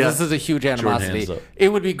up, because Yeah. this is a huge animosity. hands up. It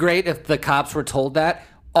would be great if the cops were told that.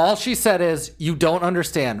 All she said is, you don't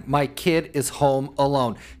understand. My kid is home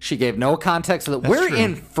alone. She gave no context of that. We're true.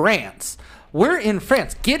 in France. We're in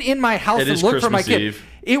France. Get in my house It and is look for my Christmas kid. Eve.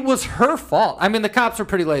 It was her fault. I mean, the cops are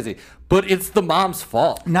pretty lazy, but it's the mom's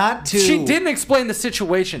fault. Not to- She didn't explain the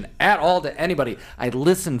situation at all to anybody. I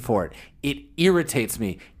listened for it. It irritates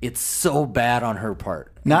me. It's so bad on her part.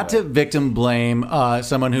 Not to victim blame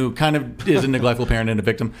someone who kind of is a neglectful parent and a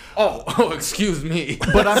victim. Oh, excuse me.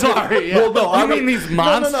 But I'm sorry. Yeah. Well, no, you I'm mean these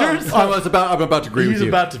monsters? I'm about to agree with He's you.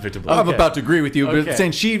 about to victim blame. I'm Okay. about to agree with you, but Okay.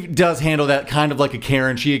 saying she does handle that kind of like a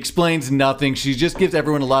Karen. She explains nothing. She just gives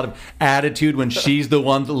everyone a lot of attitude when she's the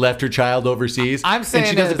one that left her child overseas. I'm saying and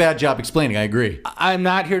she does a is- bad job explaining. I agree. I'm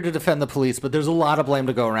not here to defend the police, but there's a lot of blame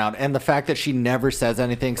to go around. And the fact that she never says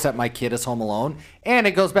anything except my kid is home alone. And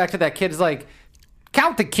it goes back to that kid is like,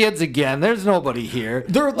 count the kids again. There's nobody here.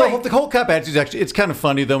 The whole cop attitude is actually, it's kind of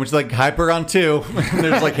funny though. When she's like, hype her on 2. And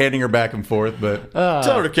they're just like handing her back and forth. But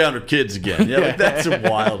Tell her to count her kids again. Yeah, like, that's a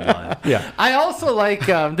wild line. yeah. I also like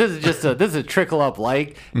this is a trickle up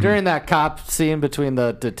like during that cop scene between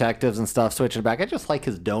the detectives and stuff switching back. I just like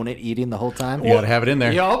his donut eating the whole time. You got to have it in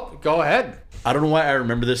there. Yup, go ahead. I don't know why I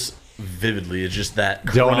remember this vividly. It's just that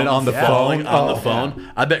Donut crumb on the falling phone? on Oh, the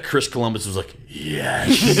phone. I bet Chris Columbus was like, yes.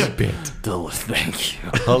 Thank you.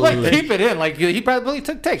 Like keep it in. Like he probably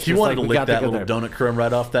took takes. He Just wanted like, to we lick got that to little get there. donut crumb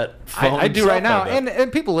right off that phone. I do right himself, now, I bet.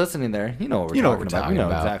 and people listening there, you know what we're know what talking we're about. talking You know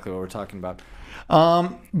about. exactly what we're talking about.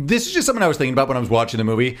 This is just something I was thinking about when I was watching the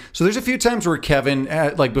movie. So there's a few times where Kevin,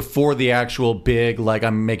 like before the actual big, like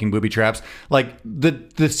I'm making booby traps, like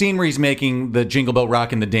the scene where he's making the Jingle Bell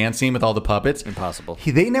Rock and the dance scene with all the puppets. Impossible.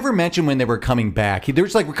 They never mentioned when they were coming back. They were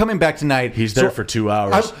just like, we're coming back tonight. He's there for 2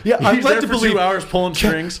 hours. I'd He's like there to for believe 2 hours pulling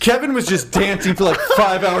strings. Kevin was just dancing for like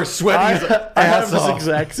 5 hours, sweating his I have ass this off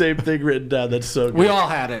exact same thing written down. That's so good. We all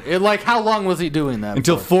had it. Like, how long was he doing that?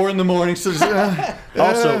 until for? 4 in the morning. So just,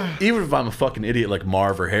 Also, even if I'm a fucking idiot like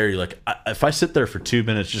Marv or Harry, like if I sit there for 2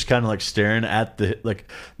 minutes just kind of like staring at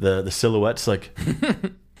the silhouettes, like,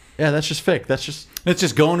 yeah, that's just fake. That's just it's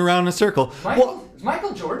just going around in a circle. Is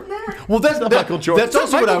Michael Jordan there? Well, that's Michael Jordan. That's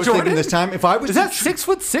also what I was Michael thinking Jordan? this time. If I was Is that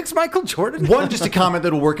 6'6" Michael Jordan? one, just a comment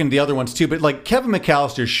that'll work into the other ones too. But like Kevin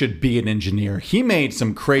McAllister should be an engineer. He made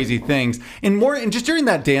some crazy things, and just during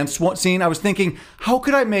that dance scene, I was thinking, how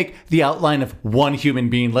could I make the outline of one human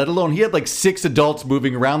being? Let alone he had like 6 adults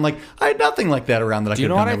moving around. Like I had nothing like that around that I Do you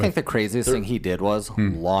could know have what done I think that the craziest thing he did was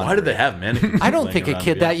laundry? why did they have mannequins? I don't laying think a around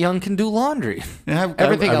kid together? that young can do laundry. Yeah,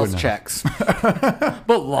 Everything I else wouldn't checks.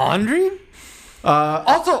 But laundry?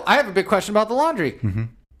 Also, I have a big question about the laundry.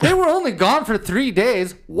 They were only gone for 3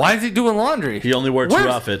 days. Why is he doing laundry? He only wore 2 Where's-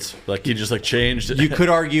 outfits. Like he just like changed. with. You could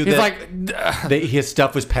argue He's that, like, his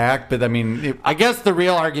stuff was packed, but I mean, I guess the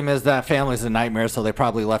real argument is that family's a nightmare, so they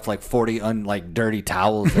probably left like 40 dirty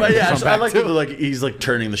towels. there But to yeah, come I back like to. that, like he's like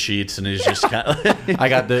turning the sheets and he's just kind of. I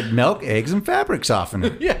got the milk, eggs, and fabric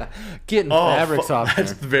softener. Yeah, getting fabrics off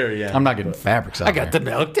That's there. very yeah. I'm not getting fabric softener. I got the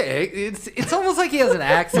milk egg. It's almost like he has an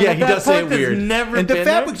accent. Yeah, at he that does say it point that's weird. Never and the been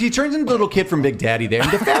fabric, he turns into the little kid from Big Daddy there,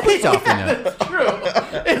 and the fabric softener. there. True.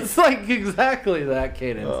 It's like exactly that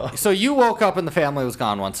cadence. So you woke up and the family was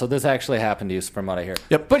gone once. So this actually happened to you, from what I hear.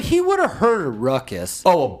 Yep. But he would have heard a ruckus.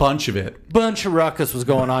 Oh, a bunch of it. Bunch of ruckus was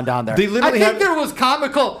going on down there. They literally I think had- there was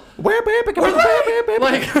comical.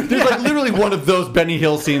 Like, there's like literally one of those Benny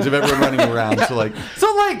Hill scenes of everyone running around. So like, So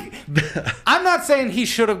I'm not saying he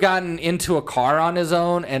should have gotten into a car on his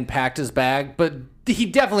own and packed his bag, but he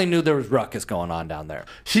definitely knew there was ruckus going on down there.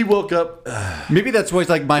 He woke up. Maybe that's why it's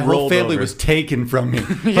like my whole Rolled family over. was taken from me.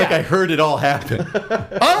 Like I heard it all happen.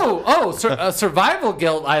 Survival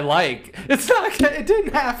guilt. I like. It's not. It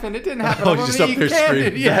didn't happen. It didn't happen. Oh, I'm just gonna up there eat candy.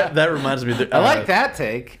 screaming. Yeah, That reminds me. That, I like that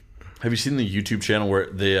take. Have you seen the YouTube channel where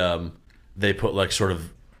they put like sort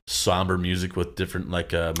of somber music with different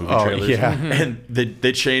like movie trailers? yeah. And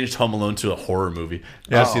they changed Home Alone to a horror movie.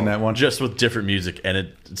 Yeah, I've seen that one. Just with different music, and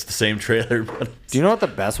it's the same trailer. But Do you know what the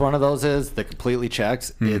best one of those is that completely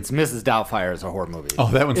checks? It's Mrs. Doubtfire as a horror movie. Oh,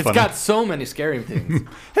 that one's It's funny. got so many scary things.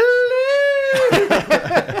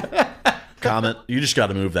 comment, you just got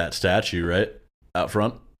to move that statue right out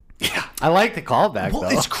front. I like the callback, Well, though.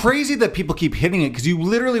 it's crazy that people keep hitting it because you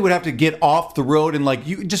literally would have to get off the road and like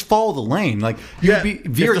you just follow the lane. Like you would be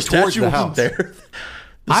veered if the towards statue the wasn't house. there,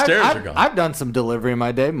 the stairs are gone. I've done some delivery in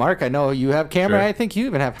my day. Mark, I know you have camera. Sure. I think you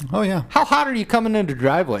even have. Oh yeah. How hot are you coming into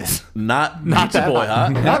driveways? not Not Pizza that Boy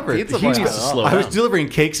hot. hot. Not Pizza He Boy needs hot to at all. slow I was down. delivering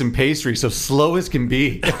cakes and pastry, so slow as can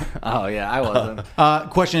be. Oh yeah, I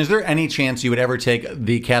wasn't. Question: is there any chance you would ever take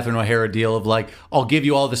the Catherine O'Hara deal of like, I'll give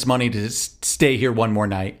you all this money to stay here one more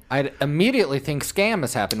night? I'd immediately think scam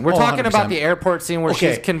has happened. We're Oh, talking 100%. about the airport scene where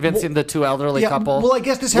Okay. she's convincing the two elderly Yeah, couple. well, I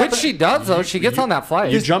guess this which happened- she does though. She gets on that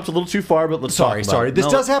flight. You jumped a little too far, but let's Sorry, talk about it. This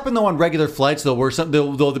No, does happen though on regular flights though, where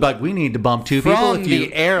they'll be like, we need to bump two From people. If you,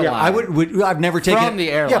 the airline. Yeah, I would. I've never taken From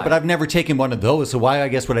the airline. Yeah, but I've never taken one of those. So why? I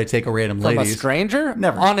guess would I take a random From lady? a stranger?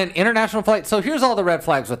 Never. On an international flight. So here's all the red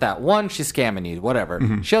flags with that. One, she's scamming you, whatever.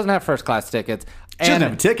 She doesn't have first class tickets. She doesn't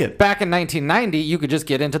have a ticket. Back in 1990, you could just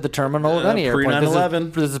get into the terminal of any airport.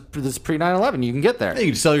 pre-9/11. This is pre 9/11. You can get there. You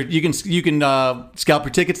can sell. You can scalp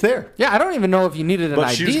your tickets there. Yeah, I don't even know if you needed an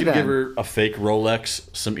But she was ID gonna then. give her a fake Rolex,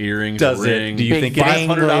 some earrings, Does a it? ring. Do you Big think it? bang.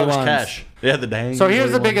 $500 ones. cash? Yeah, the dang. So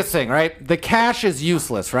here's the ones. biggest thing, right? The cash is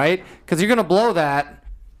useless, right? Because you're going to blow that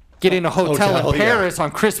getting a hotel Hotel, in yeah. Paris on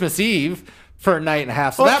Christmas Eve for a night and a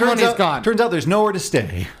half. So Oh, that turns money's out- gone. Turns out there's nowhere to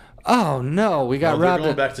stay. Oh, no. We got Oh, they're robbed.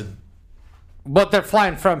 going back to. But they're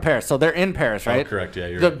flying from Paris, so they're in Paris, right? correct, yeah,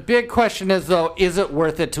 you're The right. big question is, though, is it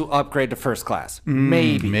worth it to upgrade to first class?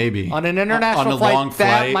 Maybe. maybe. On an international On a flight, long that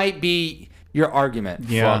flight. might be your argument.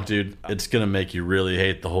 Yeah. Fuck, dude, it's gonna make you really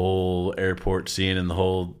hate the whole airport scene and the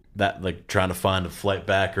whole that like trying to find a flight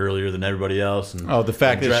back earlier than everybody else. And Oh, the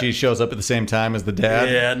fact and that she shows up at the same time as the dad.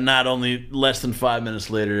 yeah, not only less than 5 minutes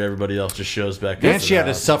later, everybody else just shows back. And up she had to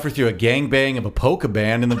the house. suffer through a gangbang of a polka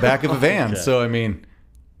band in the back of a van. So I mean,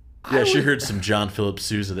 Yeah, she heard some John Philip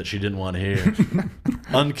Sousa that she didn't want to hear.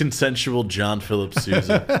 Unconsensual John Philip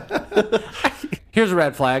Sousa. Here's a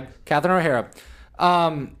red flag. Catherine O'Hara.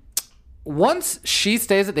 Once she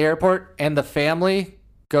stays at the airport and the family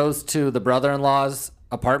goes to the brother-in-law's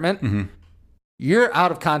apartment, you're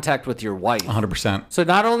out of contact with your wife. 100%. So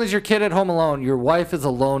not only is your kid at home alone, your wife is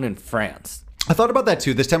alone in France. I thought about that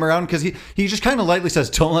too this time around because he just kind of lightly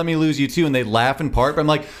says, "Don't let me lose you too," and they laugh and part. But I'm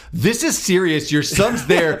like, this is serious. Your son's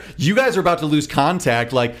there. You guys are about to lose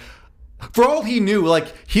contact. Like, for all he knew,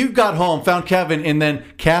 like he got home, found Kevin, and then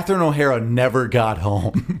Catherine O'Hara never got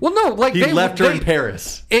home. Well, no, like He left her in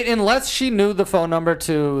Paris. Unless she knew the phone number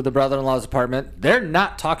to the brother-in-law's apartment, they're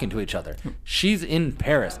not talking to each other. She's in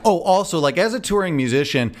Paris. Oh, also, like as a touring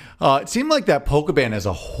musician, it seemed like that polka band has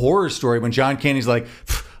a horror story when John Candy's like,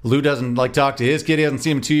 Lou doesn't like talk to his kid. He hasn't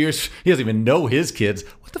seen him in 2 years. He doesn't even know his kids.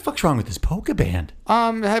 What the fuck's wrong with this polka band?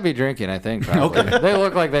 Heavy drinking, I think. Probably. They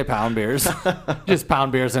look like they pound beers. Just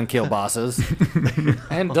pound beers and kill bosses.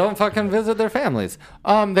 And don't fucking visit their families.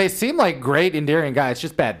 They seem like great, endearing guys,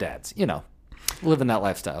 just bad dads. You know, living that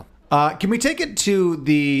lifestyle. Can we take it to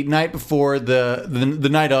the night before the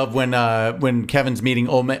night of when Kevin's meeting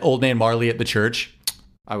old man Marley at the church?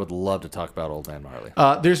 I would love to talk about Old Man Marley.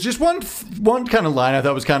 There's just one kind of line I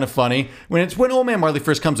thought was kind of funny when old man Marley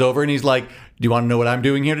first comes over and he's like, "Do you want to know what I'm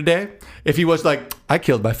doing here today?" If he was like, "I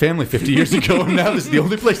killed my family 50 years ago and now this is the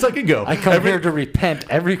only place I can go. I come here to repent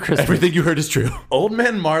every Christmas. Everything you heard is true." Old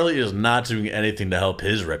man Marley is not doing anything to help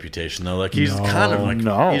his reputation though. Like he's kind of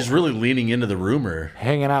like he's really leaning into the rumor.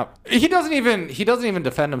 Hanging out. He doesn't even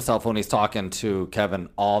defend himself when he's talking to Kevin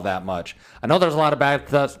all that much. I know there's a lot of bad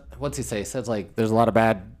stuff. What's he say? He says like there's a lot of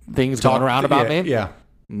bad things going around about me. Yeah.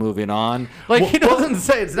 Moving on. Like he doesn't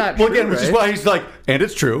say it's not true. Well, again, which is right? why he's like, and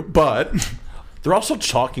it's true, but They're also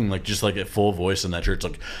talking like just like at full voice in that church,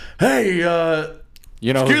 like, "Hey,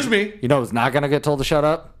 You know, excuse me." You know who's not gonna get told to shut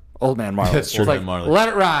up? Old Man Marley. That's true. It's like, Old Man Marley. let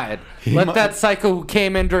it ride. Let might- that psycho who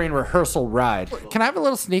came in during rehearsal ride. Can I have a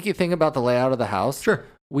little sneaky thing about the layout of the house? Sure.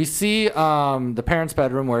 We see the parents'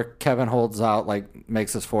 bedroom where Kevin holds out, like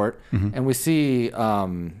makes his fort, and we see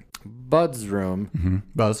Bud's room,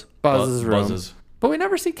 Buzz. Buzz's room, Buzz's. but we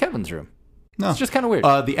never see Kevin's room. No. It's just kind of weird.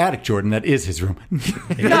 The attic, Jordan, that is his room.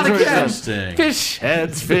 Not again. Interesting. Fish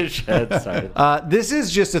heads. Sorry. This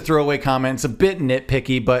is just a throwaway comment. It's a bit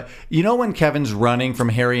nitpicky, but you know when Kevin's running from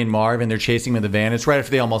Harry and Marv and they're chasing him in the van? It's right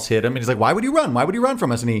after they almost hit him. And he's like, why would he run? Why would he run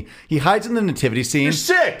from us? And he hides in the nativity scene. You're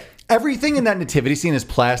sick. Everything in that nativity scene is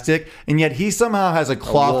plastic, and yet he somehow has a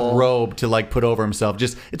cloth robe to like put over himself.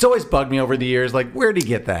 Just it's always bugged me over the years. Like, where'd he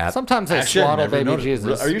get that? Sometimes they Actually, I swaddle never baby noticed.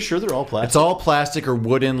 Jesus. Are you sure they're all plastic? It's all plastic or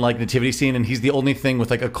wooden, like nativity scene, and he's the only thing with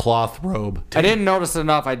like a cloth robe. I didn't notice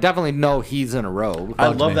enough. I definitely know he's in a robe. I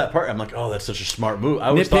bugged love me. that part. I'm like, oh, that's such a smart move. I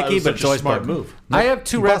always thought it Nitpicky, was but such it's a always smart bugged. move. I have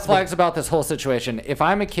two red Impossible. flags about this whole situation. If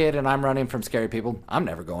I'm a kid and I'm running from scary people, I'm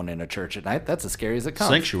never going in a church at night. That's as scary as it comes.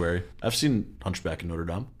 Sanctuary. I've seen Hunchback in Notre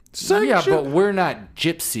Dame. Yeah, but we're not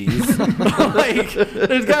gypsies. Like,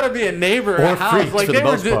 there's got to be a neighbor or a house. freaks Like for they the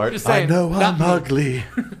were most part. just saying, "Not me." ugly.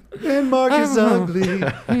 And Mark is ugly.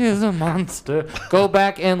 He is a monster. Go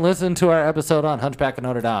back and listen to our episode on Hunchback of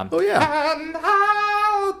Notre Dame. Oh, yeah. And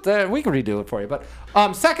out there. We can redo it for you. But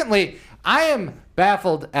secondly, I am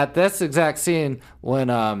baffled at this exact scene when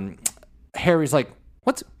Harry's like,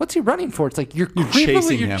 What's he running for? It's like you're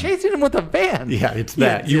chasing him. You're chasing him with a van. Yeah, it's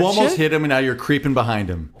that. You almost hit him and now you're creeping behind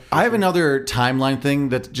him. I have another timeline thing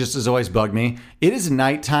that just has always bugged me. It is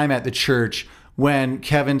nighttime at the church when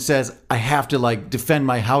Kevin says, I have to like defend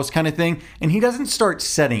my house kind of thing. And he doesn't start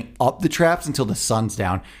setting up the traps until the sun's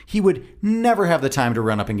down. He would never have the time to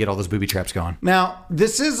run up and get all those booby traps going. Now,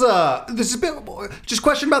 this is a bit just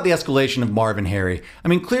question about the escalation of Marv and Harry. I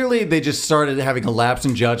mean, clearly they just started having a lapse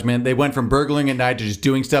in judgment. They went from burgling at night to just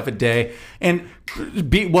doing stuff at day. And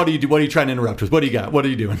what do you do? What are you trying to interrupt with? What do you got? What are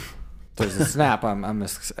you doing? There's a snap. I'm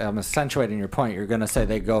accentuating your point. You're going to say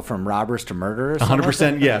they go from robbers to murderers?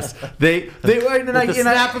 100% yes. They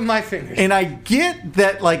snap of my fingers. And I get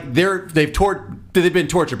that like they've been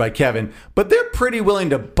tortured by Kevin, but they're pretty willing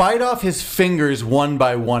to bite off his fingers one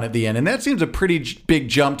by one at the end, and that seems a pretty big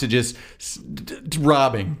jump to just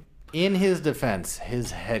robbing. In his defense,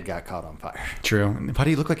 his head got caught on fire. True. Why do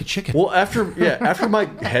you look like a chicken? Well, after my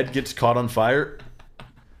head gets caught on fire,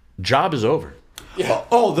 job is over. Yeah.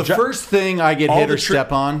 Oh, the first thing I get all hit the or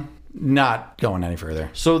step on, not going any further.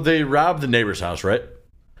 So they rob the neighbor's house, right?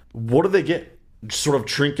 What do they get? Sort of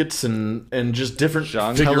trinkets and just different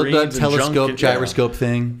figurines and telescope, junk and- gyroscope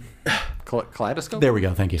thing. Kaleidoscope? There we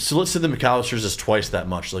go. Thank you. So let's say the McAllisters is twice that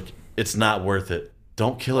much. Like, it's not worth it.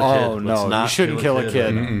 Don't kill a kid. Oh, no. Let's not You shouldn't kill a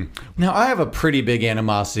kid. Now, I have a pretty big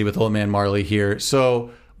animosity with Old Man Marley here.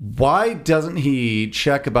 So why doesn't he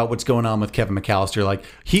check about what's going on with Kevin McAllister? Like,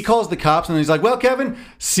 he calls the cops and he's like, well, Kevin,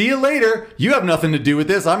 see you later. You have nothing to do with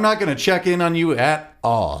this. I'm not going to check in on you at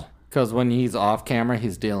all. Because when he's off camera,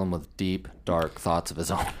 he's dealing with deep, dark thoughts of his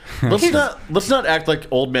own. Let's not act like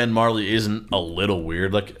Old Man Marley isn't a little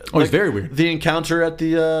weird. He's very weird. The encounter at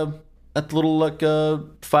the little like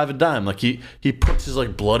five a dime. Like he puts his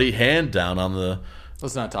like bloody hand down on the.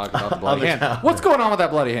 Let's not talk about the bloody hand. What's going on with that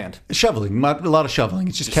bloody hand? Shoveling, a lot of shoveling.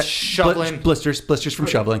 It's just shoveling. blisters from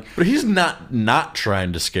shoveling. But he's not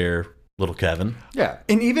trying to scare little Kevin. Yeah.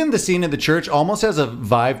 And even the scene in the church almost has a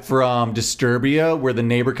vibe from Disturbia, where the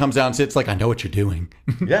neighbor comes out and sits like, I know what you're doing.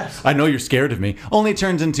 Yes. I know you're scared of me. Only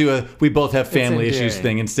turns into a we both have family issues endearing.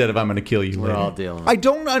 thing instead of I'm going to kill you later. all dealing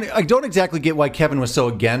with I don't exactly get why Kevin was so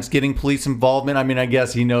against getting police involvement. I mean, I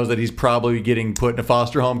guess he knows that he's probably getting put in a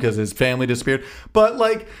foster home because his family disappeared. But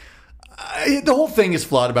like, the whole thing is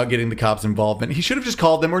flawed about getting the cops involvement. He should have just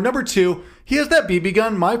called them. Or number two, he has that BB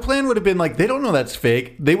gun. My plan would have been like, they don't know that's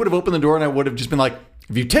fake. They would have opened the door and I would have just been like,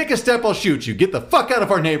 if you take a step, I'll shoot you. Get the fuck out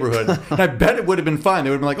of our neighborhood. And I bet it would have been fine. They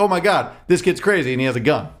would have been like, oh my God, this kid's crazy and he has a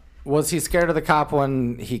gun. Was he scared of the cop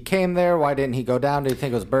when he came there? Why didn't he go down? Did he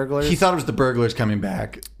think it was burglars? He thought it was the burglars coming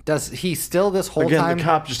back. Does he still this whole Again, time? the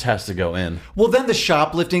cop just has to go in. Well, then the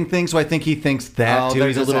shoplifting thing, so I think he thinks that too. they're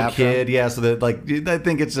He's a just little after him. kid. Yeah, so that like I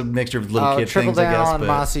think it's a mixture of little kid trickle things, I guess. down, But...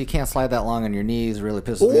 Mossy, you can't slide that long on your knees. Really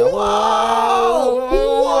pisses me off.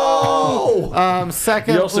 Whoa!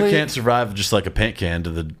 Secondly, You also can't survive just like a paint can to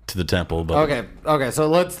the temple. But Okay. So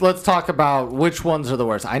let's talk about which ones are the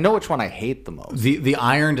worst. I know which one I hate the most. The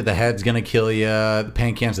iron to the head's gonna kill you. The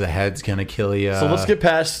paint cans to the head's gonna kill you. So let's get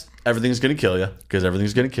past everything's gonna kill you, because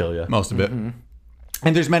everything's gonna kill you. most of it.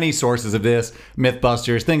 And there's many sources of this,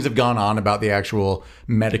 Mythbusters, things have gone on about the actual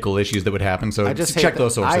medical issues that would happen. So I just check hate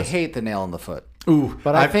those sources. I hate the nail in the foot. Ooh,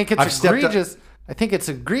 But I I've- think I've it's stepped up- egregious. I think it's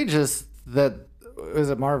egregious that is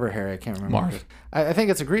it Marv or Harry? I can't remember. Marv. I think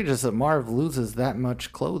it's egregious that Marv loses that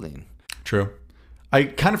much clothing. True. I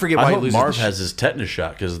kind of forget I why he hope loses Marv the has his tetanus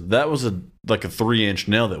shot, because that was a like a 3-inch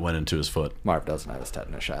nail that went into his foot. Marv doesn't have his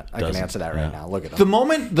tetanus shot. I can Doesn't. answer that right Yeah. now. Look at him. The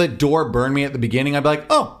moment the door burned me at the beginning, I'd be like,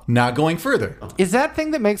 oh, not going further. Is that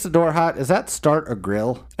thing that makes the door hot? Is that start a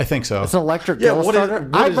grill? I think so. It's an electric Yeah, grill what is- starter.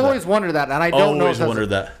 what I've is that? always wondered that, and I don't know. Always If that's wondered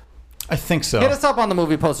that. I think so. Hit us up on the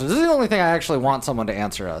movie posters. This is the only thing I actually want someone to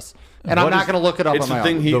answer us, and I'm What not is- going to look it up It's on the my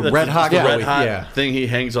thing own. The red hot red glowy, hot yeah. thing he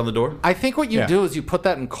hangs on the door. I think what you Yeah. do is you put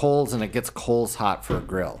that in coals, and it gets coals hot for a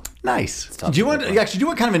grill. Nice. tough Do you to want pick one. actually? Do you know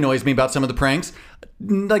what kind of annoys me about some of the pranks?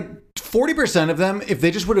 Like 40% of them, if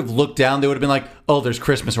they just would have looked down, they would have been like, "Oh, there's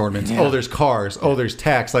Christmas ornaments. Yeah. Oh, there's cars. Oh, there's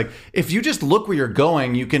tax." Like if you just look where you're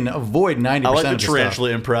going, you can avoid 90% I like the of the stuff. tarantula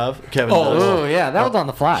improv. Kevin Oh, does. Oh yeah, that was on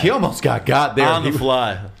the fly. He almost got there. On the He-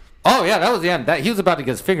 fly. Oh yeah, that was the end. That he was about to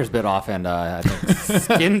get his fingers bit off and I think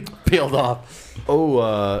skin peeled off.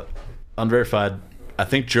 Oh, unverified. I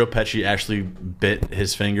think Joe Pesci actually bit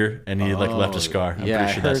his finger and he left a scar. I'm yeah,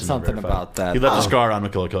 pretty I sure heard that's something unverified. about that. He left a scar on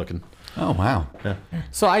Macaulay Culkin. Oh wow.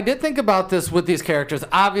 So I did think about this with these characters.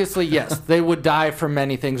 Obviously, yes, they would die from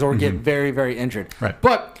many things or get very, very injured. Right.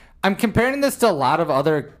 But I'm comparing this to a lot of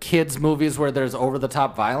other kids' movies where there's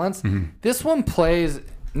over-the-top violence. This one plays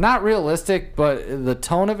not realistic, but the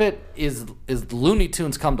tone of it is Looney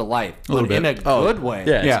Tunes come to life, little but in a bit. good way.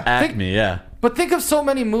 Yeah, Yeah. it's Acme, yeah. But think of so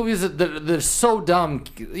many movies that are so dumb.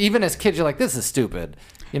 Even as kids, you're like, this is stupid.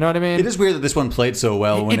 You know what I mean? It is weird that this one played so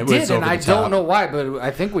well when It it was did, over and I the top. don't know why, but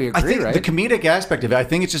I think we agree, I think right? the comedic aspect of it, I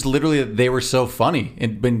think it's just literally that they were so funny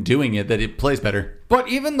and been doing it that it plays better. But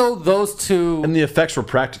even though those two, And the effects were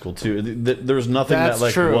practical too. There was nothing That's that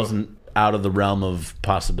like true. wasn't out of the realm of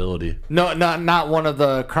possibility. no, not one of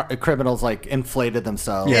the criminals like inflated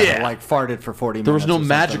themselves, Yeah. or, like farted for 40 minutes. There was no or something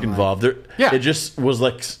magic like- involved. Yeah. It just was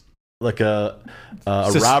like a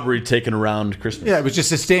Sus- robbery taken around Christmas. Yeah, it was just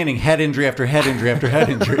sustaining head injury after head injury after head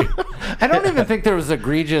injury. I don't even think there was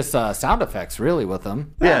egregious sound effects really with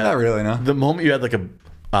them. Yeah, not really, no. The moment you had like a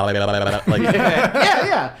like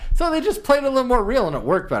yeah. So they just played a little more real and it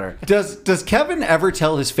worked better. Does Kevin ever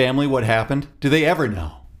tell his family what happened? Do they ever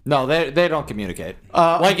know? No, they don't communicate.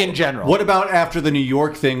 Like in general. What about after the New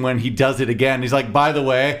York thing when he does it again? He's like, by the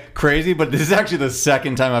way, crazy, but this is actually the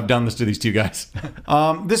second time I've done this to these two guys.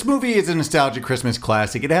 This movie is a nostalgic Christmas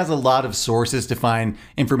classic. It has a lot of sources to find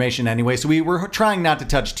information anyway, so we were trying not to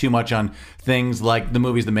touch too much on things like the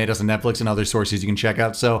movies that made us on Netflix and other sources you can check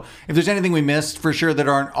out. So if there's anything we missed for sure that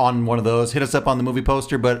aren't on one of those, hit us up on the movie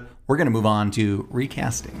poster, but we're going to move on to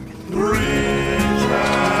recasting.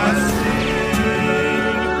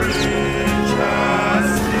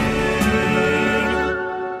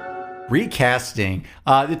 Recasting.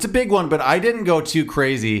 It's a big one, but I didn't go too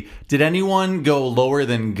crazy. Did anyone go lower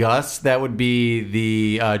than Gus? That would be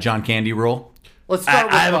the John Candy role. Let's start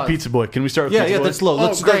with I have a Buzz. pizza boy. Can we start with Yeah, pizza yeah, boy? that's low. Oh,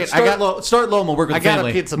 Let's great. start low. Start low and we'll work with I the got a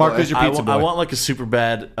family. pizza Mark, boy. who's your I pizza want, boy? I want like a super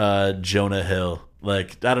bad Jonah Hill.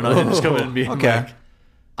 Like I don't know, him just come in and be Okay. like,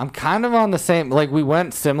 I'm kind of on the same. Like we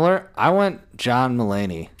went similar. I went John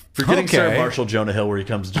Mulaney. forgetting Okay. Sarah Marshall Jonah Hill, where he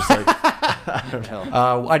comes just like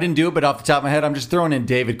I didn't do it, but off the top of my head, I'm just throwing in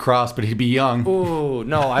David Cross, but he'd be young. Ooh,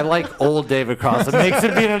 no, I like old David Cross. It makes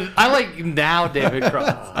it be. I like now David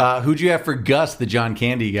Cross. Who'd you have for Gus, the John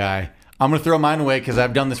Candy guy? I'm going to throw mine away because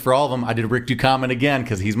I've done this for all of them. I did Rick Ducommun again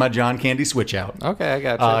because he's my John Candy switch out. Okay, I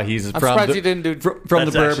got you. He's I'm from surprised the, you didn't do. from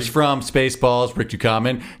the That's Burbs, actually- from Spaceballs, Rick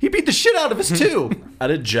Ducommun. He beat the shit out of us too. I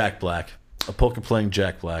did Jack Black. A polka playing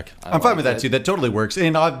Jack Black. I'm fine with that too. That totally works.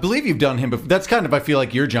 And I believe you've done him before. That's kind of, I feel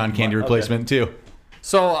like, your John Candy replacement too.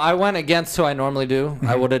 So I went against who I normally do.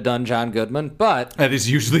 I would have done John Goodman, but That is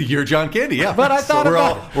usually your John Candy, yeah. But I thought we're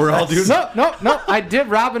about- we're all doing. no. I did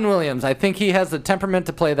Robin Williams. I think he has the temperament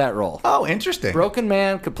to play that role. Oh, interesting. Broken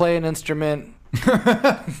man could play an instrument,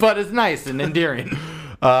 but it's nice and endearing.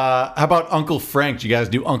 How about Uncle Frank? Do you guys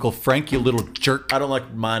do Uncle Frank, you little jerk? I don't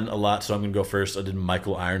like mine a lot, so I'm gonna go first. I did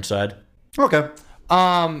Michael Ironside. Okay.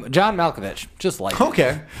 John Malkovich, just like him.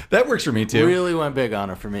 Okay. That works for me too. Really went big on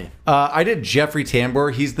it for me. I did Jeffrey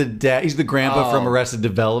Tambor. He's the dad. He's the grandpa from Oh. Arrested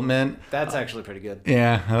Development. That's actually pretty good.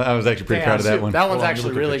 Yeah, I was actually pretty proud of that one. That one's Hold on, actually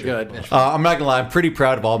look at really picture. good. I'm not gonna lie. I'm pretty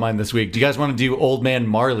proud of all mine this week. Do you guys want to do Old Man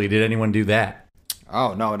Marley? Did anyone do that?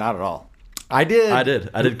 Oh no, not at all. I did. I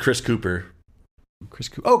did Chris Cooper, Chris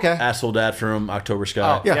Cooper. Okay. asshole dad from October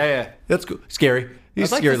Sky. Oh yeah. That's cool. Scary.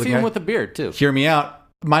 He's I'd like scary to see looking him guy. with a beard too. Hear me out.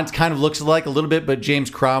 Mine kind of looks alike a little bit, but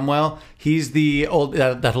James Cromwell. He's the old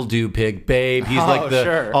that'll do pig babe. He's Oh, like the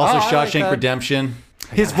sure. also Oh, I like Shawshank that. Redemption.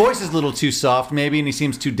 His voice is a little too soft, maybe, and he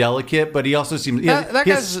seems too delicate. But he also seems he has That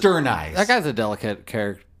guy's- stern eyes. That guy's a delicate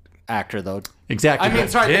actor though. exactly. I mean,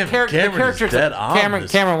 sorry, Damn, the Cameron is character's dead on Cameron.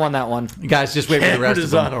 this. Cameron won that one. guys, just wait for the Cameron rest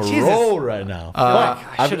is of on them. a Jesus. roll right now.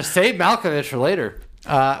 I should have saved Malkovich for later.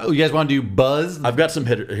 You guys want to do Buzz? I've got some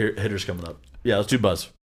hitters coming up. Yeah, let's do Buzz.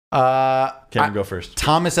 Kevin, go first.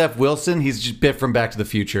 Thomas F. Wilson. He's just Biff from Back to the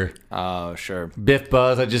Future. Oh, sure. Biff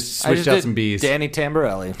Buzz. I just switched out some B's. Danny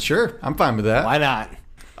Tamborelli. Sure, I'm fine with that. Why not?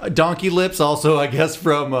 Donkey Lips. Also, I guess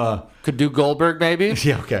from. Could do Goldberg, maybe.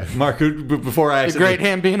 Yeah. Okay. Mark. Before I The Great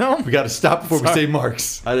Hambino. we got to stop before we say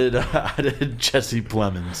Marks. I did Jesse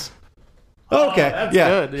Plemons. Oh, okay. that's yeah.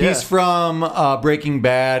 good, yeah. He's from Breaking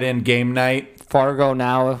Bad and Game Night. Fargo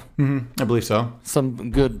now. I believe so. Some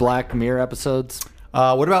good Black Mirror episodes.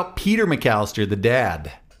 What about Peter McAllister, the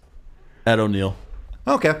dad? Ed O'Neill.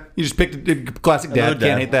 Okay. You just picked a classic dad. Another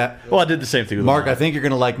Can't hate that. Well, I did the same thing with Mark, mine. I think you're going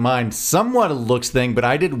to like mine. Somewhat a looks thing, but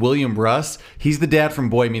I did William Russ. He's the dad from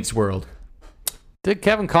Boy Meets World. Did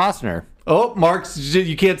Kevin Costner. Oh, Mark's,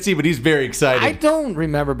 you can't see, but he's very excited. I don't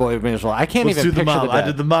remember Boy Meets World. I can't Let's even do the picture mom. the dad. I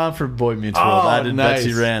did the mom from Boy Meets World. I did nice.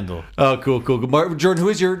 Betsy Randall. Oh, cool. Mark, Jordan, who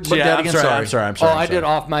is your dad again? I'm sorry. I did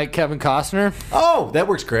off mic Kevin Costner. Oh, that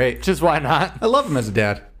works great. Just why not? I love him as a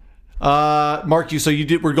dad. Mark,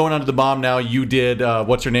 we're going on to the mom now. You did,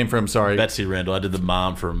 what's her name from? Sorry. Betsy Randall. I did the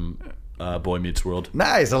mom from Boy Meets World.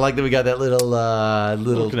 Nice. I like that we got that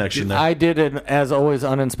little Connection there. I did an, as always,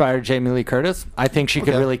 uninspired Jamie Lee Curtis. I think she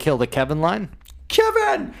could really kill the Kevin line.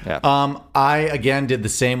 Kevin. Yeah. I again did the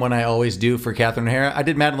same one I always do for Catherine O'Hara. I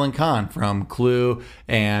did Madeline Kahn from Clue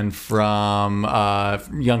and from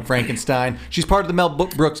Young Frankenstein. She's part of the Mel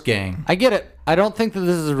Brooks gang. I get it. I don't think that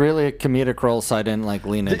this is really a comedic role, so I didn't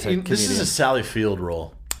lean into comedian. This is a Sally Field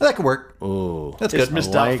role. That could work. Ooh, That's It's good. Miss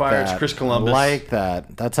I like Doubtfire. It's that. Chris Columbus. I like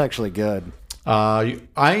that. That's actually good.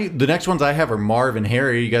 The next ones I have are Marv and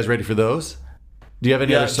Harry. You guys ready for those? Do you have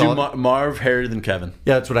any Yeah, other do solid? Marv, Harry, then Kevin.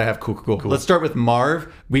 Yeah, that's what I have. Cool. Let's start with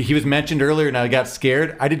Marv. He was mentioned earlier, and I got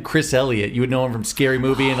scared. I did Chris Elliott. You would know him from Scary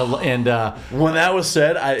Movie and When that was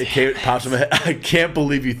said, it popped in my head. I can't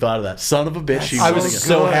believe you thought of that. Son of a bitch. I was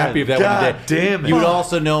so happy if that God one did. damn it. You would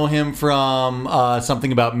also know him from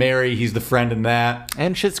Something About Mary. He's the friend in that,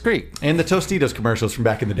 And Schitt's Creek. and the Tostitos commercials from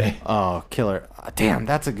back in the day. Oh, killer. Damn,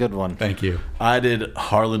 that's a good one. Thank you. I did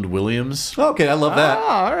Harland Williams. Okay, I love Oh, that.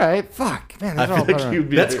 all right. Fuck. Man, I these are all feel like better. he'd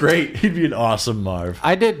be That's great. He'd be an awesome Marv.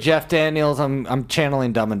 I did Jeff Daniels. I'm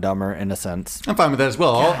channeling Dumb and Dumber in a sense. I'm fine with that as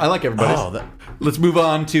well. I like everybody's. Oh, Let's move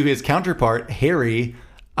on to his counterpart, Harry,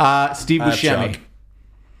 Steve Buscemi. Chuck.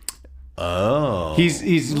 Oh.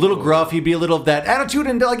 He's a little gruff. He'd be a little of that attitude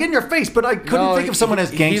and like in your face, but I couldn't No, think of someone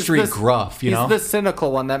as he's gangstery the- gruff, you know? He's the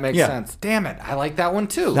cynical one. That makes Yeah. sense. Damn it. I like that one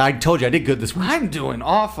too. I told you I did good this week. I'm doing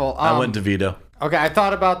awful. I went DeVito. Okay, I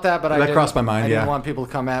thought about that, but I didn't, crossed my mind, I didn't yeah. want people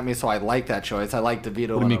to come at me, so I like that choice. I like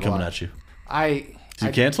DeVito. What do you mean coming at you? Is Is he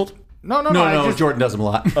canceled? No, No, Jordan does them a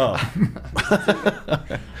lot.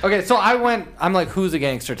 Okay, so I'm like, who's a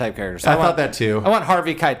gangster type character? So I thought that too. I want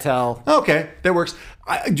Harvey Keitel. Okay, that works.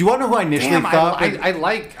 Do you want to know who I initially Damn, thought? I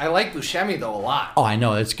like Buscemi though a lot. Oh, I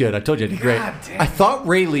know. That's good. I told you I did great. God damn. I thought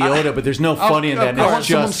Ray Liotta, but there's no funny in that. of I course. want It's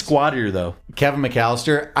someone just squattier though. Kevin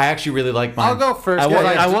McAllister. I actually really like mine. I'll go first.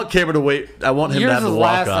 I want Cameron to wait. I want him to Yours have is the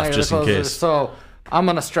last walk off night, just in closer, case. So I'm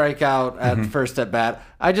gonna strike out at first at bat.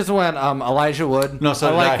 I just went Elijah Wood. No, so I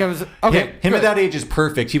did like I. him. Okay, him at good. that age is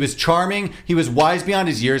perfect. He was charming. He was wise beyond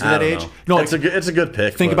his years at I that don't age. know. No, it's a good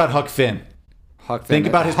pick. think but about Huck Finn. Huck Finn. Think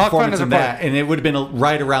about his Huck Finn performance is in a that, and it would have been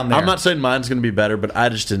right around there. I'm not saying mine's going to be better, but I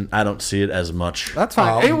don't see it as much. That's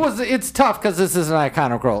fine. It's tough because this is an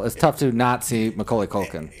iconic role. It's tough to not see Macaulay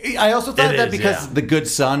Culkin. I also thought It that is, because yeah. the good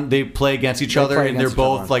son, they play against each other, play and they're against each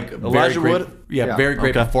both other. like very Elijah great. Wood? Yeah, very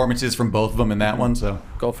great Okay. performances from both of them in that one. So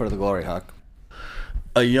Go for the glory, Huck.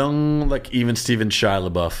 A young, like even Steven Shia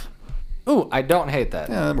LaBeouf. Ooh, I don't hate that,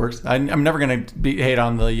 yeah, that works. I'm never gonna hate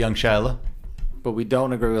on the young Shia. but we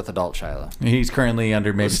don't agree with adult Shiloh. He's currently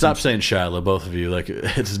under maybe Stop saying Shiloh, both of you. Like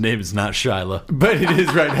his name is not Shiloh. but it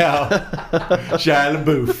is right now. Shia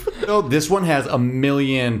LaBeouf. Oh, this one has a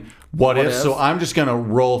million what ifs, so ifs? I'm just gonna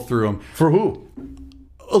roll through them. For who?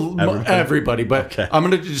 Everybody, but Okay. I'm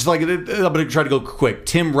gonna try to go quick.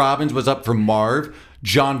 Tim Robbins was up for Marv.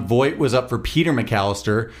 John Voight was up for Peter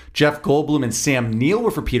McAllister. Jeff Goldblum and Sam Neill were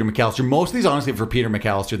for Peter McAllister. Most of these, honestly, for Peter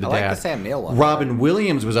McAllister, the I like dad. the Sam Neill one. Robin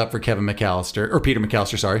Williams was up for Kevin McAllister, or Peter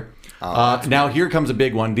McAllister, sorry. Now here comes a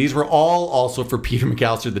big one. These were all also for Peter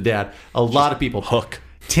McAllister, the dad. A lot of people. Hook.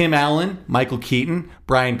 Tim Allen, Michael Keaton,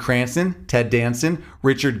 Bryan Cranston, Ted Danson,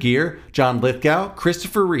 Richard Gere, John Lithgow,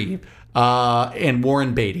 Christopher Reeve, and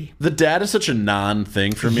Warren Beatty. The dad is such a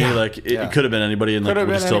non-thing for me. Yeah. Like it could have been anybody, and like Could have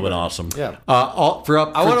would have been still been anybody. awesome. Yeah.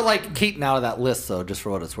 I I would have liked Keaton out of that list, though, just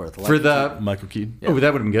for what it's worth. for the Michael Keaton. oh,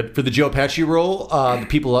 that would have been good for the Joe Pesci role. The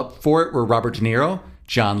people up for it were Robert De Niro,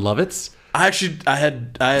 John Lovitz. I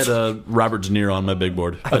had Robert De Niro on my big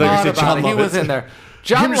board. I thought you said John he was Lovitz. in there.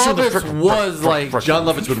 John Lovitz was like John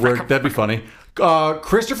Lovitz would work. That'd be funny.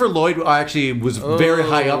 Christopher Lloyd actually was very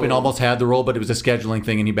high up and almost had the role, but it was a scheduling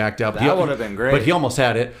thing and he backed out. That would have been great. But he almost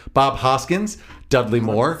had it. Bob Hoskins, Dudley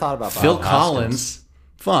Moore, thought about Bob Phil Hoskins. Collins,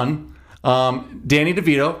 fun. Danny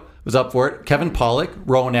DeVito was up for it. Kevin Pollak,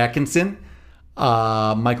 Rowan Atkinson,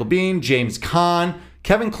 Michael Biehn, James Caan,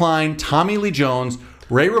 Kevin Kline, Tommy Lee Jones,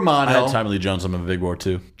 Ray Romano. I had Tommy Lee Jones on my big war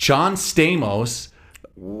too. John Stamos.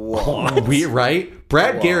 Right?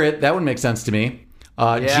 Brad Garrett, that would make sense to me.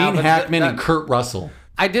 Gene but Hackman and Kurt Russell.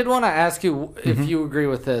 I did want to ask you if you agree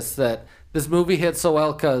with this, that this movie hit so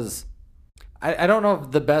well because I don't know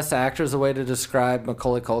if the best actor is a way to describe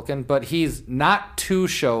Macaulay Culkin, but he's not too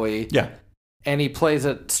showy. Yeah. And he plays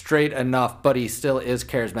it straight enough, but he still is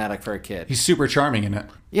charismatic for a kid. He's super charming in it.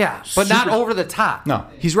 Yeah, but not over the top. No,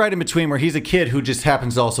 he's right in between where he's a kid who just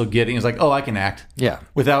happens to also get it. He's like, oh, I can act. Yeah.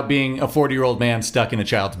 Without being a 40-year-old man stuck in a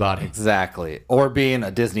child's body. Exactly. Or being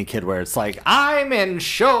a Disney kid where it's like, I'm in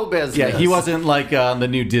show business. Yeah, he wasn't like the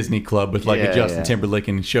new Disney Club with like a Yeah, Justin yeah. Timberlake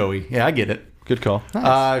and showy. Yeah, I get it. Good call.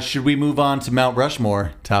 Should we move on to Mount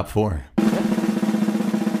Rushmore, top 4?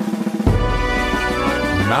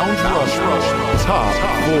 Mount Rushmore, top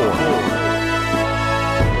 4.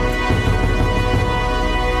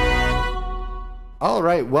 All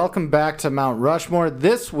right, welcome back to Mount Rushmore.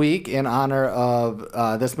 This week, in honor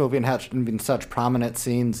of this movie and having such prominent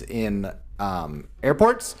scenes in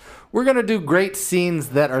airports, we're going to do great scenes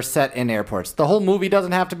that are set in airports. The whole movie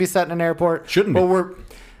doesn't have to be set in an airport. Shouldn't be.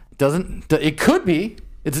 But it could be.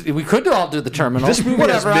 We could all do the terminal. This movie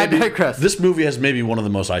Whatever, I has maybe, digress. this movie has maybe one of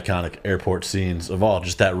the most iconic airport scenes of all.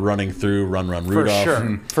 Just that running through, run, for Rudolph.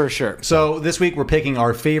 sure, for sure. So this week we're picking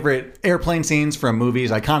our favorite airplane scenes from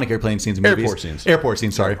movies, iconic airplane scenes in movies. Airport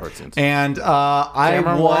scenes. Sorry. Airport scenes. And I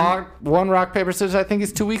Cameron won. won rock, paper, scissors, I think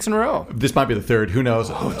it's 2 weeks in a row. This might be the third. Who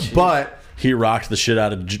knows? But He rocked the shit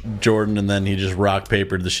out of Jordan, and then he just rock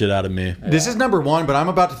papered the shit out of me. this is number 1, but I'm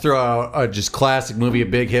about to throw out a just classic movie, a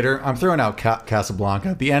big hitter. I'm throwing out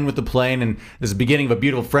Casablanca. The end with the plane, and this is the beginning of a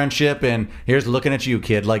beautiful friendship, and here's looking at you,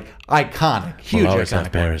 kid. Like, iconic. Huge I'll always have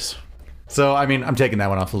iconic. Paris. So, I mean, I'm taking that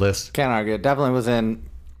one off the list. Can't argue. It definitely was in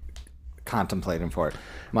contemplating for it.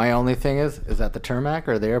 My only thing is that the tarmac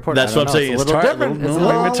or the airport? That's I don't what I'm saying. know. It's a little tar- different. little- It's a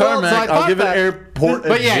little little- tarmac. so I I'll thought give it that. airport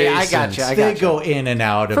But yeah, I adjacent. got you. I They got you. go in and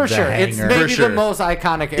out of For the sure. hangar. It's maybe sure. the most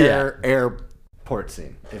iconic airport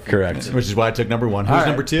scene. Correct. Which is why I took number 1. Who's All right.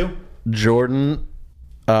 number 2? Jordan,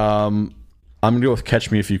 I'm going to go with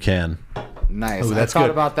Catch Me If You Can. Nice. Ooh, that's I thought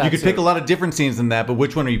good. about that. You could too. pick a lot of different scenes than that, but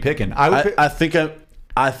which one are you picking? I would pick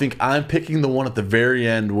I think I'm picking the one at the very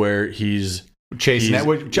end where he's chasing.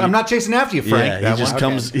 I'm not chasing after you, Frank. Yeah, That he just one.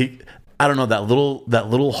 comes. I don't know, that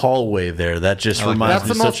little hallway there. That just reminds That's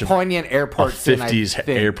me the most such poignant airport a scene, I 50s think.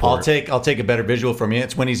 airport. I'll take a better visual from you.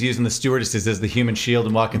 It's when he's using the stewardesses as the human shield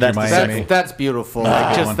and walking That's through the Miami. That's beautiful. Like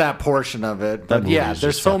good just one. that portion of it. That But yeah, movie is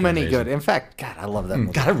there's just so fucking many amazing. good. In fact, God, I love that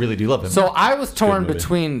movie. God, I really do love him. So I was torn movie.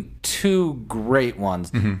 between two great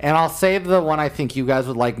ones, and I'll save the one I think you guys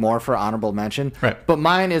would like more for honorable mention. Right. But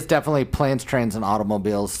mine is definitely Planes, Trains, and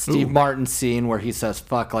Automobiles. Steve Martin's scene where he says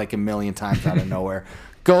 "fuck" like a million times out of nowhere.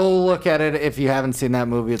 Go look at it if you haven't seen that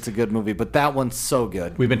movie. It's a good movie, but that one's so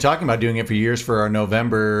good. we've been talking about doing it for years for our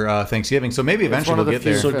November Thanksgiving. So maybe eventually one of we'll the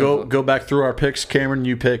get there. few- So go back through our picks. Cameron,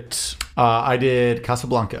 you picked I did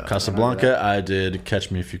Casablanca. Casablanca. I did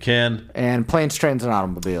Catch Me If You Can. And Planes, Trains, and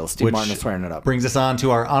Automobiles. Steve Which Martin is swearing it up. brings us on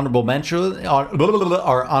to our honorable mention.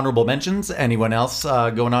 Our honorable mentions. Anyone else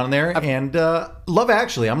going on in there? And Love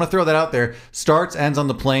Actually. I'm going to throw that out there. Starts, ends on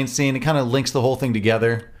the plane scene. It kind of links the whole thing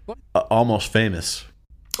together. Almost Famous.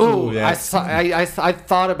 Ooh, yeah. I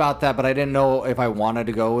thought about that, but I didn't know if I wanted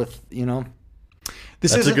to go with,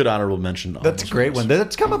 This That's is a good honorable mention. That's a great one.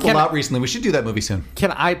 That's come up a lot recently. We should do that movie soon. Can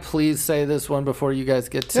I please say this one before you guys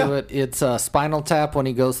get to it? It's Spinal Tap when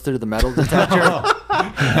he goes through the metal detector.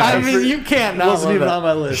 I mean, you can't not Wasn't love even that. on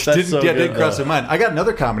my list. That's so good. didn't cross though. my mind. I got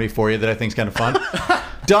another comedy for you that I think is kind of fun.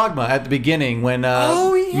 Dogma at the beginning when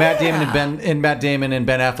Matt Damon and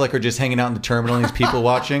Ben Affleck are just hanging out in the terminal and these people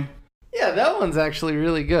watching. Yeah, that one's actually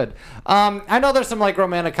really good. I know there's some like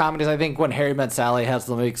romantic comedies. I think When Harry Met Sally has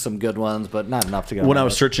some good ones, but not enough to go. When on I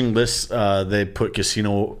was with. searching lists, they put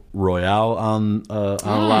Casino Royale on a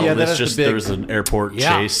lot Yeah, of that lists. is the Just big- there was an airport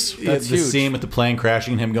chase. That's the huge. scene with the plane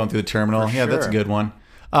crashing and him going through the terminal. Yeah, that's a sure. good one.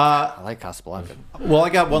 I like Casablanca. Well, I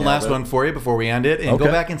got one last one for you before we end it. And go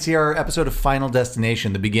Okay. back and see our episode of Final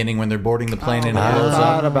Destination, the beginning when they're boarding the plane and it I blows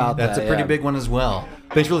thought up. about That's that, a pretty yeah. big one as well.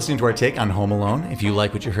 Thanks for listening to our take on Home Alone. If you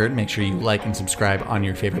like what you heard, make sure you like and subscribe on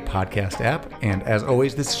your favorite podcast app. And as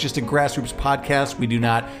always, this is just a grassroots podcast. We do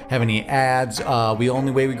not have any ads. The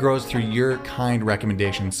only way we grow is through your kind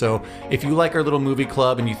recommendations. So if you like our little movie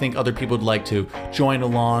club and you think other people would like to join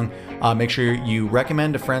along, make sure you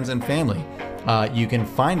recommend to friends and family. You can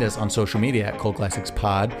find us on social media at Cult Classics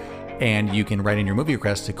Pod, and you can write in your movie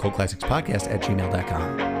requests to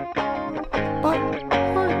cultclassicspodcast@gmail.com.